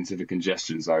to go into the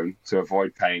congestion zone to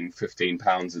avoid paying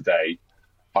 £15 a day,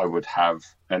 I would have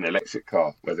an electric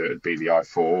car, whether it be the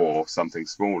i4 or something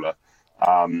smaller.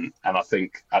 And I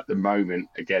think at the moment,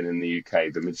 again in the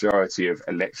UK, the majority of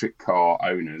electric car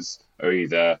owners are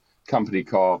either company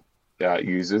car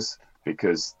users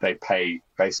because they pay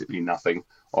basically nothing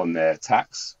on their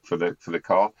tax for the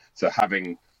car. So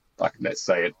having, like, let's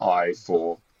say an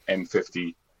i4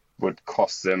 M50 would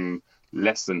cost them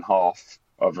less than half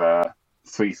of a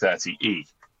 330e,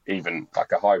 even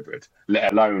like a hybrid,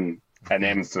 let alone an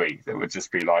M3 that would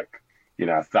just be like,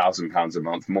 £1,000 a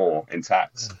month more in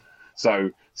tax.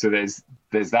 So there's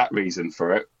that reason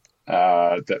for it,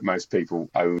 that most people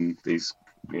own these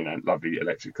lovely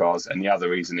electric cars, and the other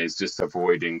reason is just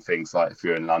avoiding things like, if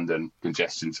you're in London,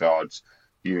 congestion charge,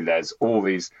 ULEZ, all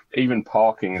these, even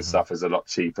parking and stuff is a lot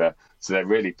cheaper. So they're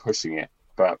really pushing it,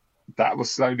 but that will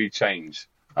slowly change.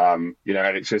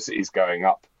 Electricity is going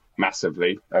up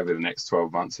massively over the next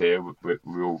 12 months here.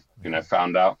 We all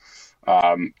found out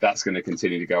that's going to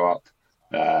continue to go up.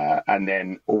 And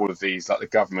then all of these, like the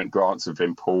government grants have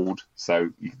been pulled,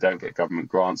 so you don't get government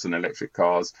grants on electric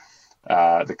cars.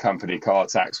 The company car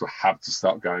tax will have to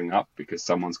start going up because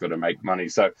someone's got to make money.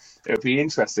 So it'll be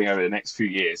interesting over the next few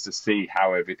years to see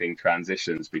how everything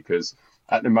transitions, because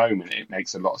at the moment it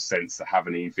makes a lot of sense to have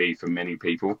an EV for many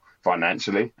people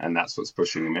financially, and that's what's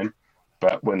pushing them in.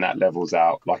 But when that levels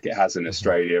out, like it has in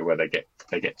Australia, where they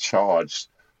get charged,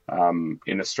 in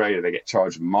Australia they get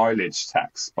charged mileage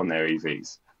tax on their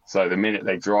EVs. So the minute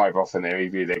they drive off in their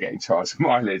EV, they're getting charged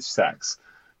mileage tax,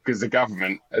 because the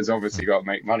government has obviously got to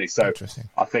make money. So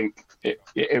I think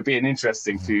it'll be an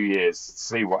interesting few years to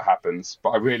see what happens.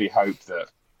 But I really hope that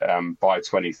by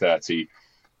 2030,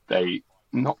 they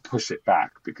not push it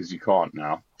back, because you can't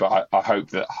now. But I hope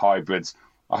that hybrids,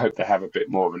 I hope they have a bit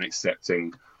more of an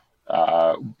accepting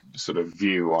sort of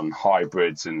view on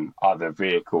hybrids and other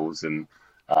vehicles. And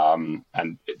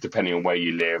depending on where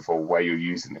you live or where you're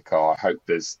using the car, I hope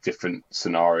there's different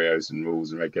scenarios and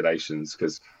rules and regulations,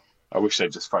 because I wish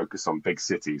they'd just focus on big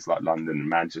cities like London and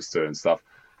Manchester and stuff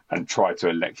and try to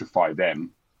electrify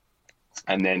them,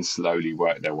 and then slowly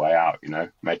work their way out,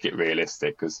 make it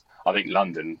realistic. Because I think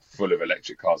London full of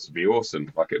electric cars would be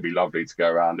awesome. Like, it'd be lovely to go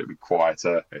around, it'd be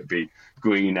quieter, it'd be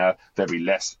greener, there'd be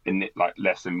less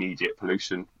immediate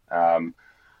pollution. The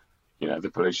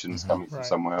pollution's coming from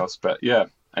somewhere else. But yeah,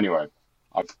 anyway,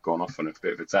 I've gone off on a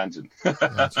bit of a tangent.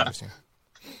 That's interesting.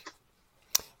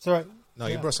 So No,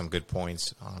 you brought some good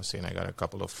points, honestly, and I got a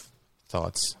couple of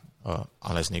thoughts,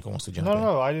 unless Nico wants to jump in.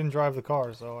 No, I didn't drive the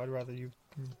car, so I'd rather you...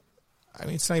 I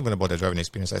mean, it's not even about the driving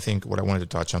experience. I think what I wanted to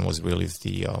touch on was really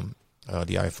the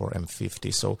i4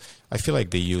 M50. So I feel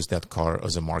like they use that car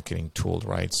as a marketing tool,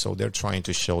 right? So they're trying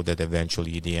to show that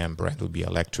eventually the M brand will be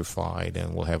electrified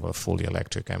and we'll have a fully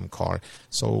electric M car.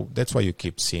 So that's why you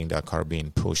keep seeing that car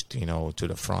being pushed, to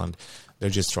the front. They're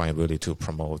just trying really to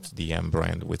promote the M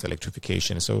brand with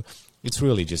electrification. So it's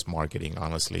really just marketing,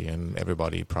 honestly, and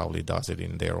everybody probably does it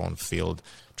in their own field,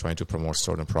 trying to promote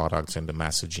certain products and the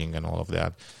messaging and all of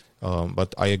that.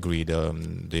 But I agree,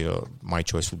 my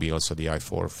choice would be also the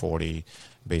i440,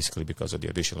 basically because of the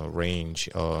additional range,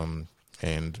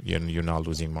 and you're not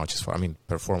losing much as far. I mean,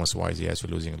 performance-wise, yes,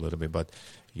 you're losing a little bit, but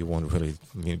you won't really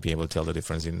be able to tell the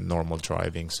difference in normal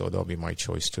driving. So that'll be my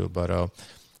choice too. But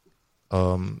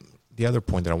the other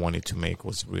point that I wanted to make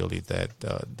was really that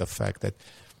the fact that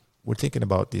we're thinking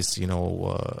about this,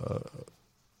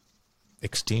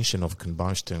 extinction of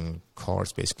combustion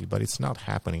cars, basically, but it's not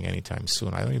happening anytime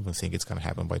soon. I don't even think it's going to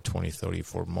happen by 2030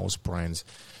 for most brands.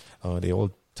 They all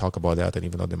talk about that, and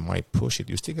even though they might push it,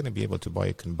 you're still going to be able to buy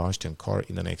a combustion car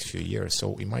in the next few years.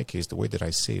 So in my case, the way that I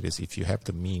say it is, if you have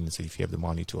the means, if you have the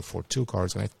money to afford two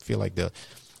cars, and I feel like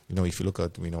if you look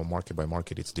at, market by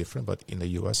market, it's different, but in the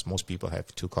US, most people have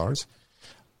two cars.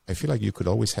 I feel like you could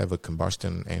always have a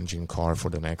combustion engine car for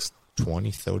the next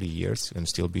 20, 30 years and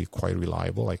still be quite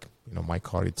reliable. Like, my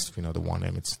car, it's, the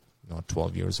 1M, it's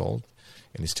 12 years old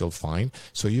and it's still fine.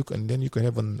 So you can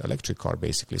have an electric car,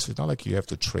 basically. So it's not like you have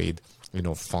to trade,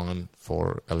 fun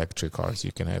for electric cars.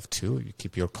 You can have two. You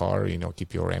keep your car,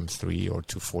 keep your M3 or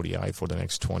 240i for the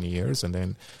next 20 years and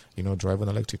then, drive an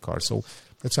electric car. So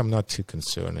that's, I'm not too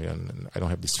concerned, and I don't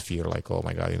have this fear like, oh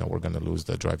my God, we're going to lose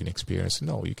the driving experience.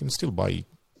 No, you can still buy,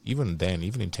 even then,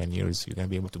 even in 10 years, you're going to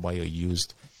be able to buy a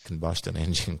used combustion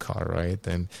engine car, right?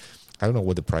 And I don't know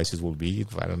what the prices will be.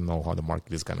 I don't know how the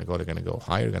market is going to go. They're going to go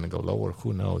higher, going to go lower.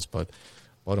 Who knows? But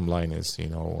bottom line is,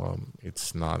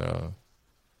 it's not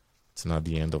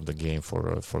the end of the game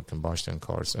for combustion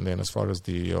cars. And then as far as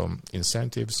the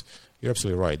incentives, you're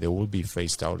absolutely right. They will be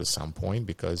phased out at some point,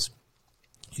 because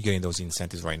you're getting those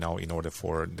incentives right now in order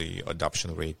for the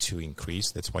adoption rate to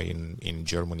increase. That's why in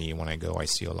Germany, when I go, I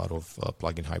see a lot of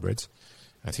plug-in hybrids.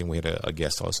 I think we had a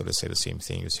guest also to say the same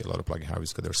thing. You see a lot of plug-in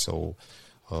hybrids because they're so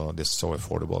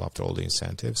affordable after all the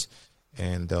incentives.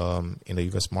 And in the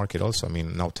U.S. market also, I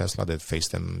mean, now Tesla that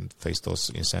faced those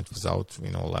incentives out,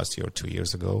 last year or 2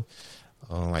 years ago.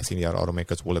 I think the other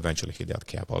automakers will eventually hit that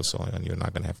cap also, and you're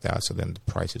not going to have that. So then the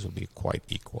prices will be quite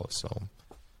equal. So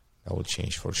that will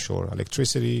change for sure.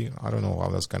 Electricity, I don't know how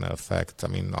that's going to affect. I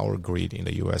mean, our grid in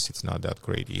the U.S., it's not that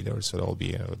great either. So that will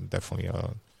be definitely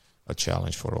a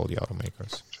challenge for all the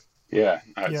automakers. Yeah.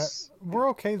 We're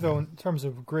okay, though, in terms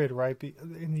of grid, right?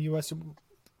 In the U.S.,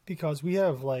 because we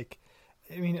have, I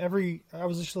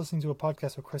was just listening to a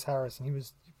podcast with Chris Harris, and he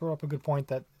brought up a good point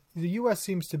that the U.S.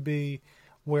 seems to be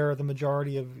where the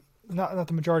majority of, not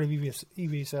the majority of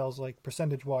EV sales, like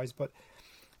percentage-wise, but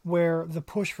where the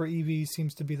push for EVs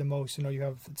seems to be the most. You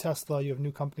have Tesla, you have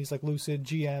new companies like Lucid,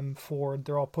 GM, Ford,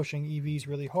 they're all pushing EVs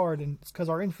really hard, and it's because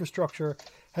our infrastructure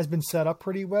has been set up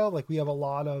pretty well. Like we have a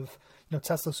lot of,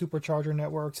 Tesla supercharger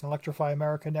networks and Electrify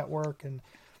America network, and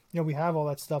we have all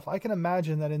that stuff. I can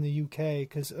imagine that in the UK,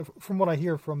 because from what I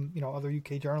hear from other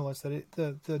UK journalists, that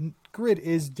the grid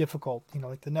is difficult.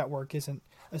 Like the network isn't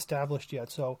established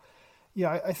yet. So,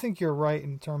 yeah, I think you're right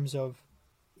in terms of,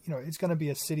 it's going to be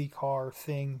a city car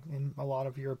thing in a lot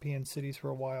of European cities for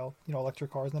a while.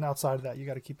 Electric cars. And then outside of that, you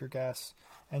got to keep your gas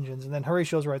engines. And then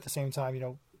Horatio's right at the same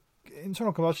time.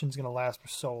 Internal combustion is going to last for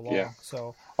so long. Yeah.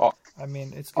 So, I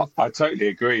mean, it's good. I totally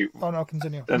agree. Oh, no,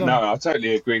 continue. No, I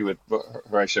totally agree with what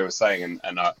Horatio was saying.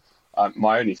 And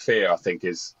my only fear, I think,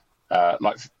 is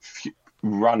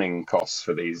running costs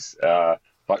for these,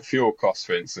 like fuel costs,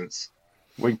 for instance.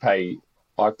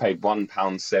 I paid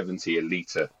 £1.70 a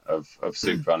litre of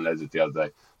super unleaded the other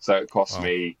day. So it cost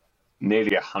me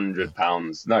nearly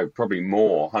 £100. No, probably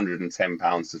more,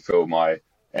 £110 to fill my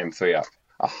M3 up.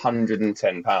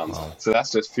 £110. Wow. So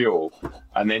that's just fuel.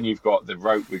 And then you've got the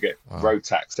road, we get road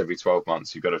tax every 12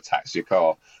 months. You've got to tax your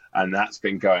car. And that's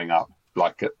been going up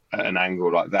like at an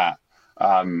angle like that.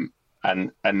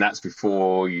 And that's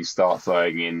before you start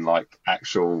throwing in like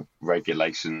actual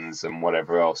regulations and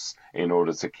whatever else in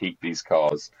order to keep these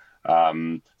cars.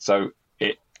 So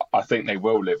I think they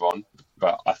will live on,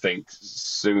 but I think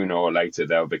sooner or later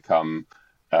they'll become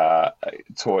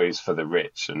toys for the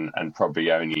rich and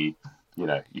probably only,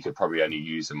 you could probably only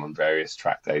use them on various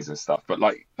track days and stuff. But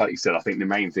like you said, I think the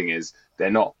main thing is we're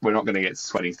not going to get to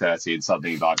 2030 and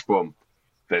suddenly like, boom,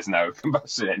 there's no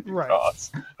combustion engine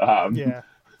cars. Yeah.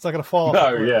 It's not going to fall.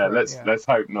 No, let's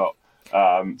hope not.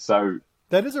 So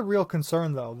that is a real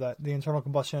concern, though, that the internal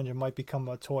combustion engine might become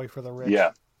a toy for the rich.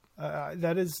 Yeah,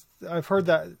 I've heard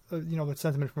that the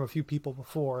sentiment from a few people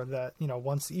before that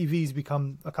once EVs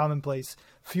become a commonplace,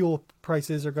 fuel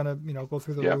prices are going to go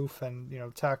through the roof, and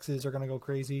taxes are going to go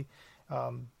crazy.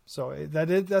 So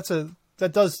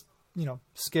that does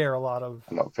scare a lot of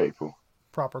people,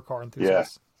 proper car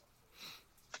enthusiasts. Yeah.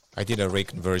 I did a rate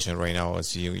conversion right now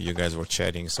as you guys were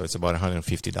chatting, so it's about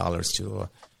 $150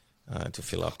 to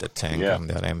fill up the tank on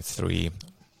that M3.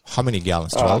 How many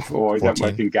gallons? 12? I don't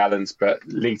work in gallons, but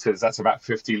liters. That's about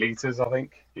 50 liters, I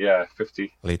think. Yeah,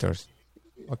 50 liters.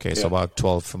 Okay, so about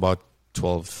 12,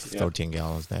 13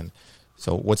 gallons then.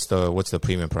 So what's the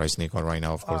premium price, Nico, right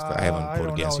now? Of course, I haven't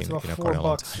put gas in a car in a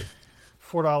long time.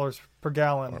 $4 per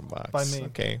gallon by me.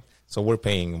 Okay. So we're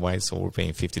paying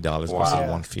 $50 versus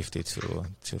 $150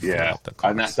 to fill up the car.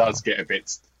 And that does get a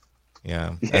bit.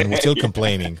 Yeah, and we're still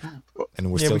complaining.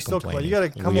 And we're still complaining. You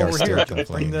got to come over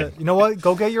here. You know what?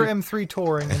 Go get your M3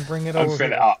 touring and bring it over. And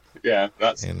fill it up. Yeah,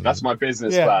 that's my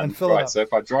business plan. Right. So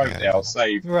if I drive there, I'll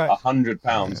save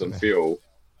 £100 on fuel,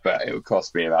 but it would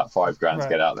cost me about $5,000 to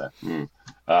get out there.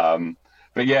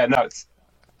 But yeah, no, it's.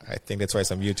 I think that's why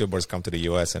some YouTubers come to the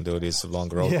US and do these long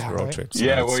road trips.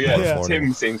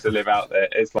 Tim seems to live out there.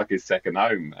 It's like his second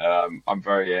home. I'm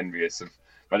very envious of,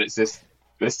 but it's just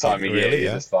this time of year.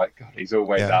 He's just like, God, he's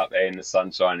always out there in the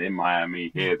sunshine in Miami,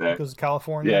 here, there. Because of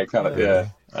California.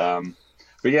 But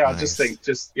yeah, I just think,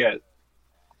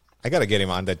 I got to get him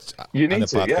on that. You need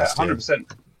to, podcast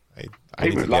 100%. I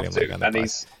would love to,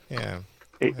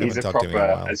 and he's a proper,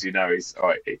 as you know,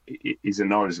 he's a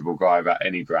knowledgeable guy about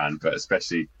any brand, but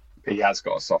especially he has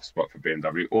got a soft spot for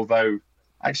BMW. Although,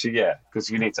 actually, because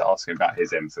you need to ask him about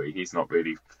his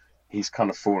M3. He's kind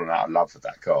of fallen out of love with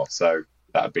that car. So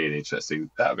that'd be an interesting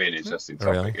topic.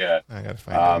 Really? Yeah, I gotta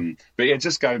find out. But yeah,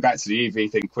 just going back to the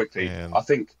EV thing quickly, I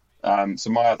think so.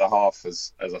 My other half,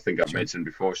 as I think I've mentioned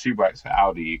before, she works for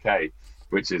Audi UK,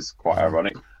 which is quite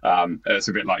ironic. It's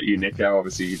a bit like you, Nico.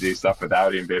 Obviously, you do stuff with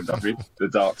Audi and BMW, the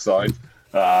dark side.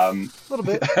 A little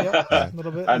bit, a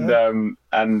little bit.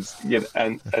 And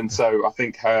so I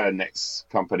think her next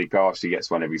company car, she gets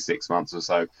one every 6 months or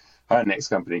so. her next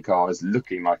company car is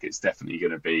looking like it's definitely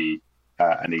going to be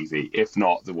an EV, if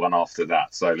not the one after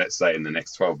that. So let's say in the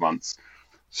next 12 months,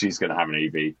 she's going to have an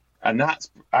EV. And that's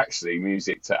actually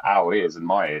music to our ears and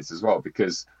my ears as well,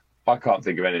 because I can't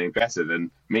think of anything better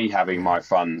than me having my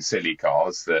fun, silly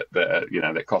cars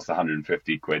that cost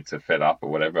 150 quid to fill up or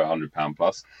whatever, £100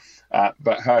 plus.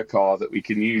 But her car that we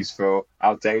can use for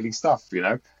our daily stuff,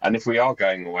 And if we are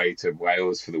going away to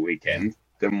Wales for the weekend,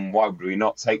 then why would we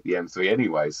not take the M3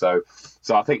 anyway? So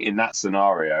I think in that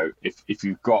scenario, if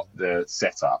you've got the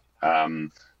setup,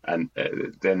 then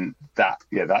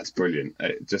that's brilliant.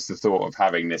 Just the thought of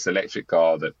having this electric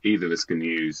car that either of us can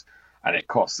use, and it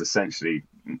costs essentially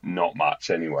not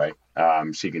much anyway.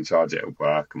 She can charge it at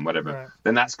work and whatever. Right.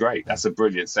 Then that's great. That's a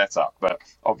brilliant setup. But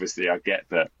obviously, I get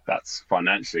that that's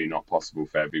financially not possible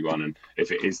for everyone. And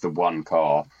if it is the one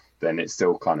car, then it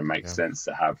still kind of makes sense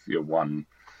to have your one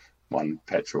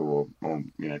petrol or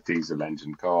diesel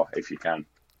engine car if you can.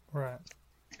 Right.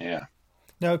 Yeah.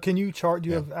 Now, can you charge? Do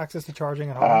you have access to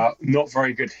charging at home? Not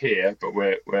very good here, but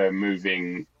we're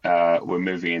moving. We're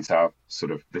moving into our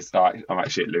sort of this. I'm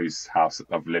actually at Lou's house.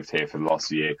 I've lived here for the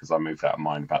last year because I moved out of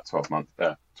mine about 12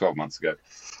 months ago.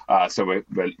 So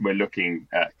we're looking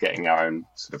at getting our own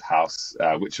sort of house,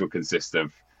 which will consist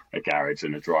of a garage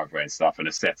and a driveway and stuff, and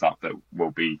a setup that will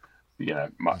be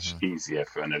much easier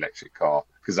for an electric car,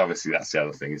 because obviously that's the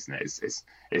other thing, isn't it?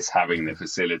 It's having the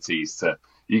facilities to.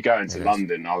 You go into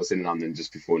London. I was in London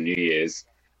just before New Year's,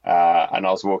 and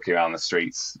I was walking around the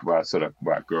streets where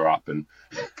I grew up, and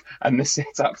the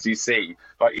setups you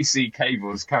see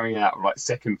cables coming out of like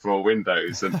second floor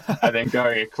windows and then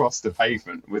going across the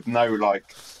pavement with no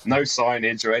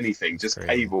signage or anything, just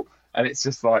cable, and it's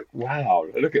just like, wow,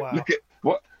 look at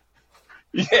what.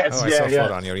 Yes, I saw a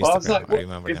photo on your Instagram. Well, I was like, I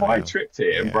remember if I tripped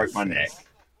here and broke my neck,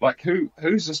 like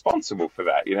who's responsible for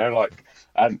that?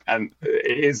 And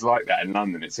it is like that in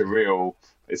London. It's a real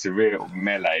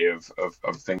melee of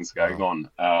things going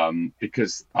on,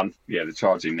 because the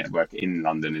charging network in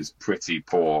London is pretty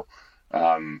poor,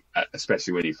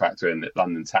 especially when you factor in that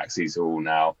London taxis are all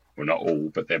now, well, not all,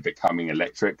 but they're becoming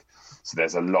electric. So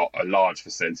there's a large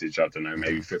percentage, I don't know,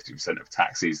 maybe 50% of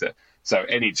taxis so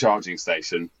any charging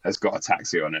station has got a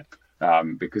taxi on it.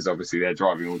 Because obviously they're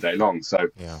driving all day long. So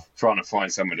trying to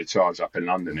find somewhere to charge up in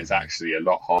London is actually a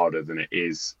lot harder than it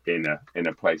is in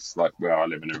a place like where I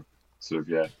live, in a sort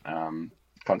of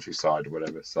countryside or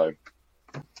whatever. So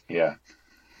yeah.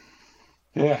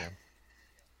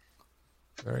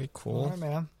 Very cool. All right,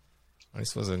 man.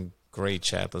 This was a great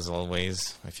chat as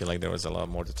always. I feel like there was a lot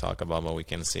more to talk about, but we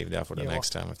can save that for the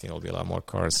next time. I think there'll be a lot more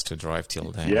cars to drive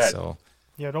till then. Yeah. So.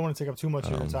 Yeah, I don't want to take up too much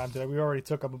of your time today. We already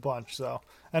took up a bunch, so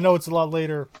I know it's a lot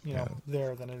later,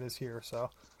 there than it is here.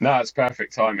 So no, it's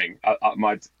perfect timing.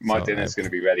 My dinner's going to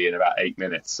be ready in about 8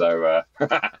 minutes. So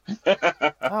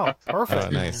oh, perfect. Oh,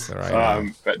 nice. All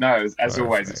right. But no, as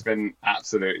always, it's been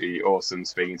absolutely awesome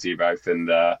speaking to you both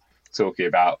and talking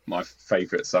about my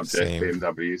favourite subject,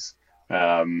 BMWs.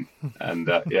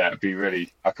 It'd be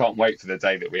really. I can't wait for the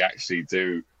day that we actually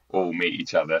do all meet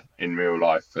each other in real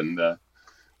life and.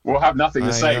 We'll have nothing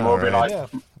to say. We'll be like,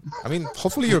 I mean,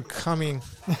 hopefully you're coming.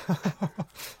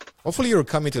 Hopefully you're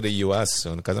coming to the U.S.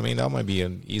 soon, because I mean that might be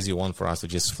an easy one for us to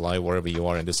just fly wherever you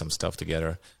are and do some stuff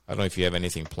together. I don't know if you have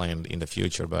anything planned in the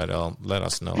future, but let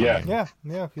us know. Yeah.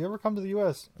 If you ever come to the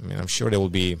U.S., I mean, I'm sure there will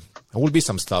be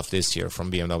some stuff this year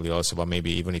from BMW also. But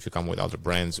maybe even if you come with other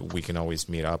brands, we can always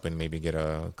meet up and maybe get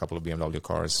a couple of BMW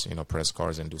cars, press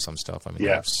cars, and do some stuff. I mean,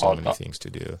 there's so many things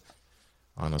to do,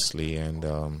 honestly,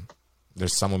 and.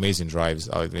 There's some amazing drives.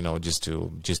 Just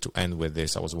to end with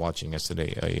this, I was watching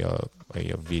yesterday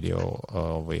a video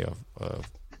of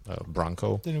a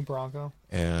Bronco. The new Bronco.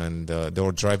 And they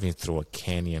were driving through a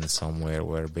canyon somewhere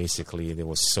where basically it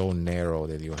was so narrow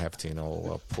that you have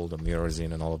to pull the mirrors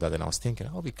in and all of that. And I was thinking,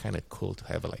 it would be kind of cool to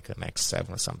have like an X7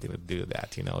 or something to do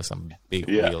that. Some big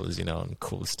wheels, and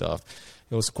cool stuff.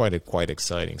 It was quite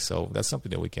exciting. So that's something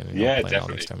that we can plan out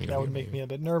next time. That would make me a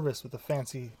bit nervous with the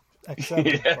fancy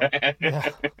X7.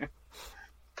 Yeah.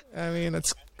 I mean,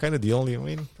 that's kind of the only. I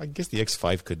mean, I guess the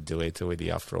X5 could do it with the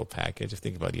off-road package.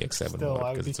 Think about the X7. Still,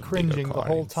 I would be cringing the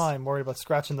whole time, worried about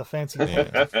scratching the fancy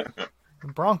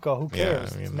Bronco. Who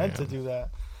cares? It's meant to do that.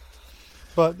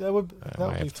 But that would be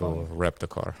have fun. to rep the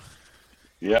car.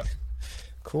 Yeah.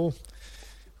 Cool.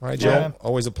 All right, Joe.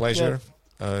 Always a pleasure.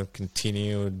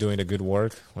 Continue doing the good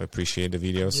work. I appreciate the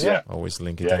videos. Yeah. Always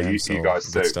linking to them. You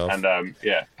guys do. And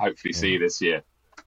hopefully see you this year.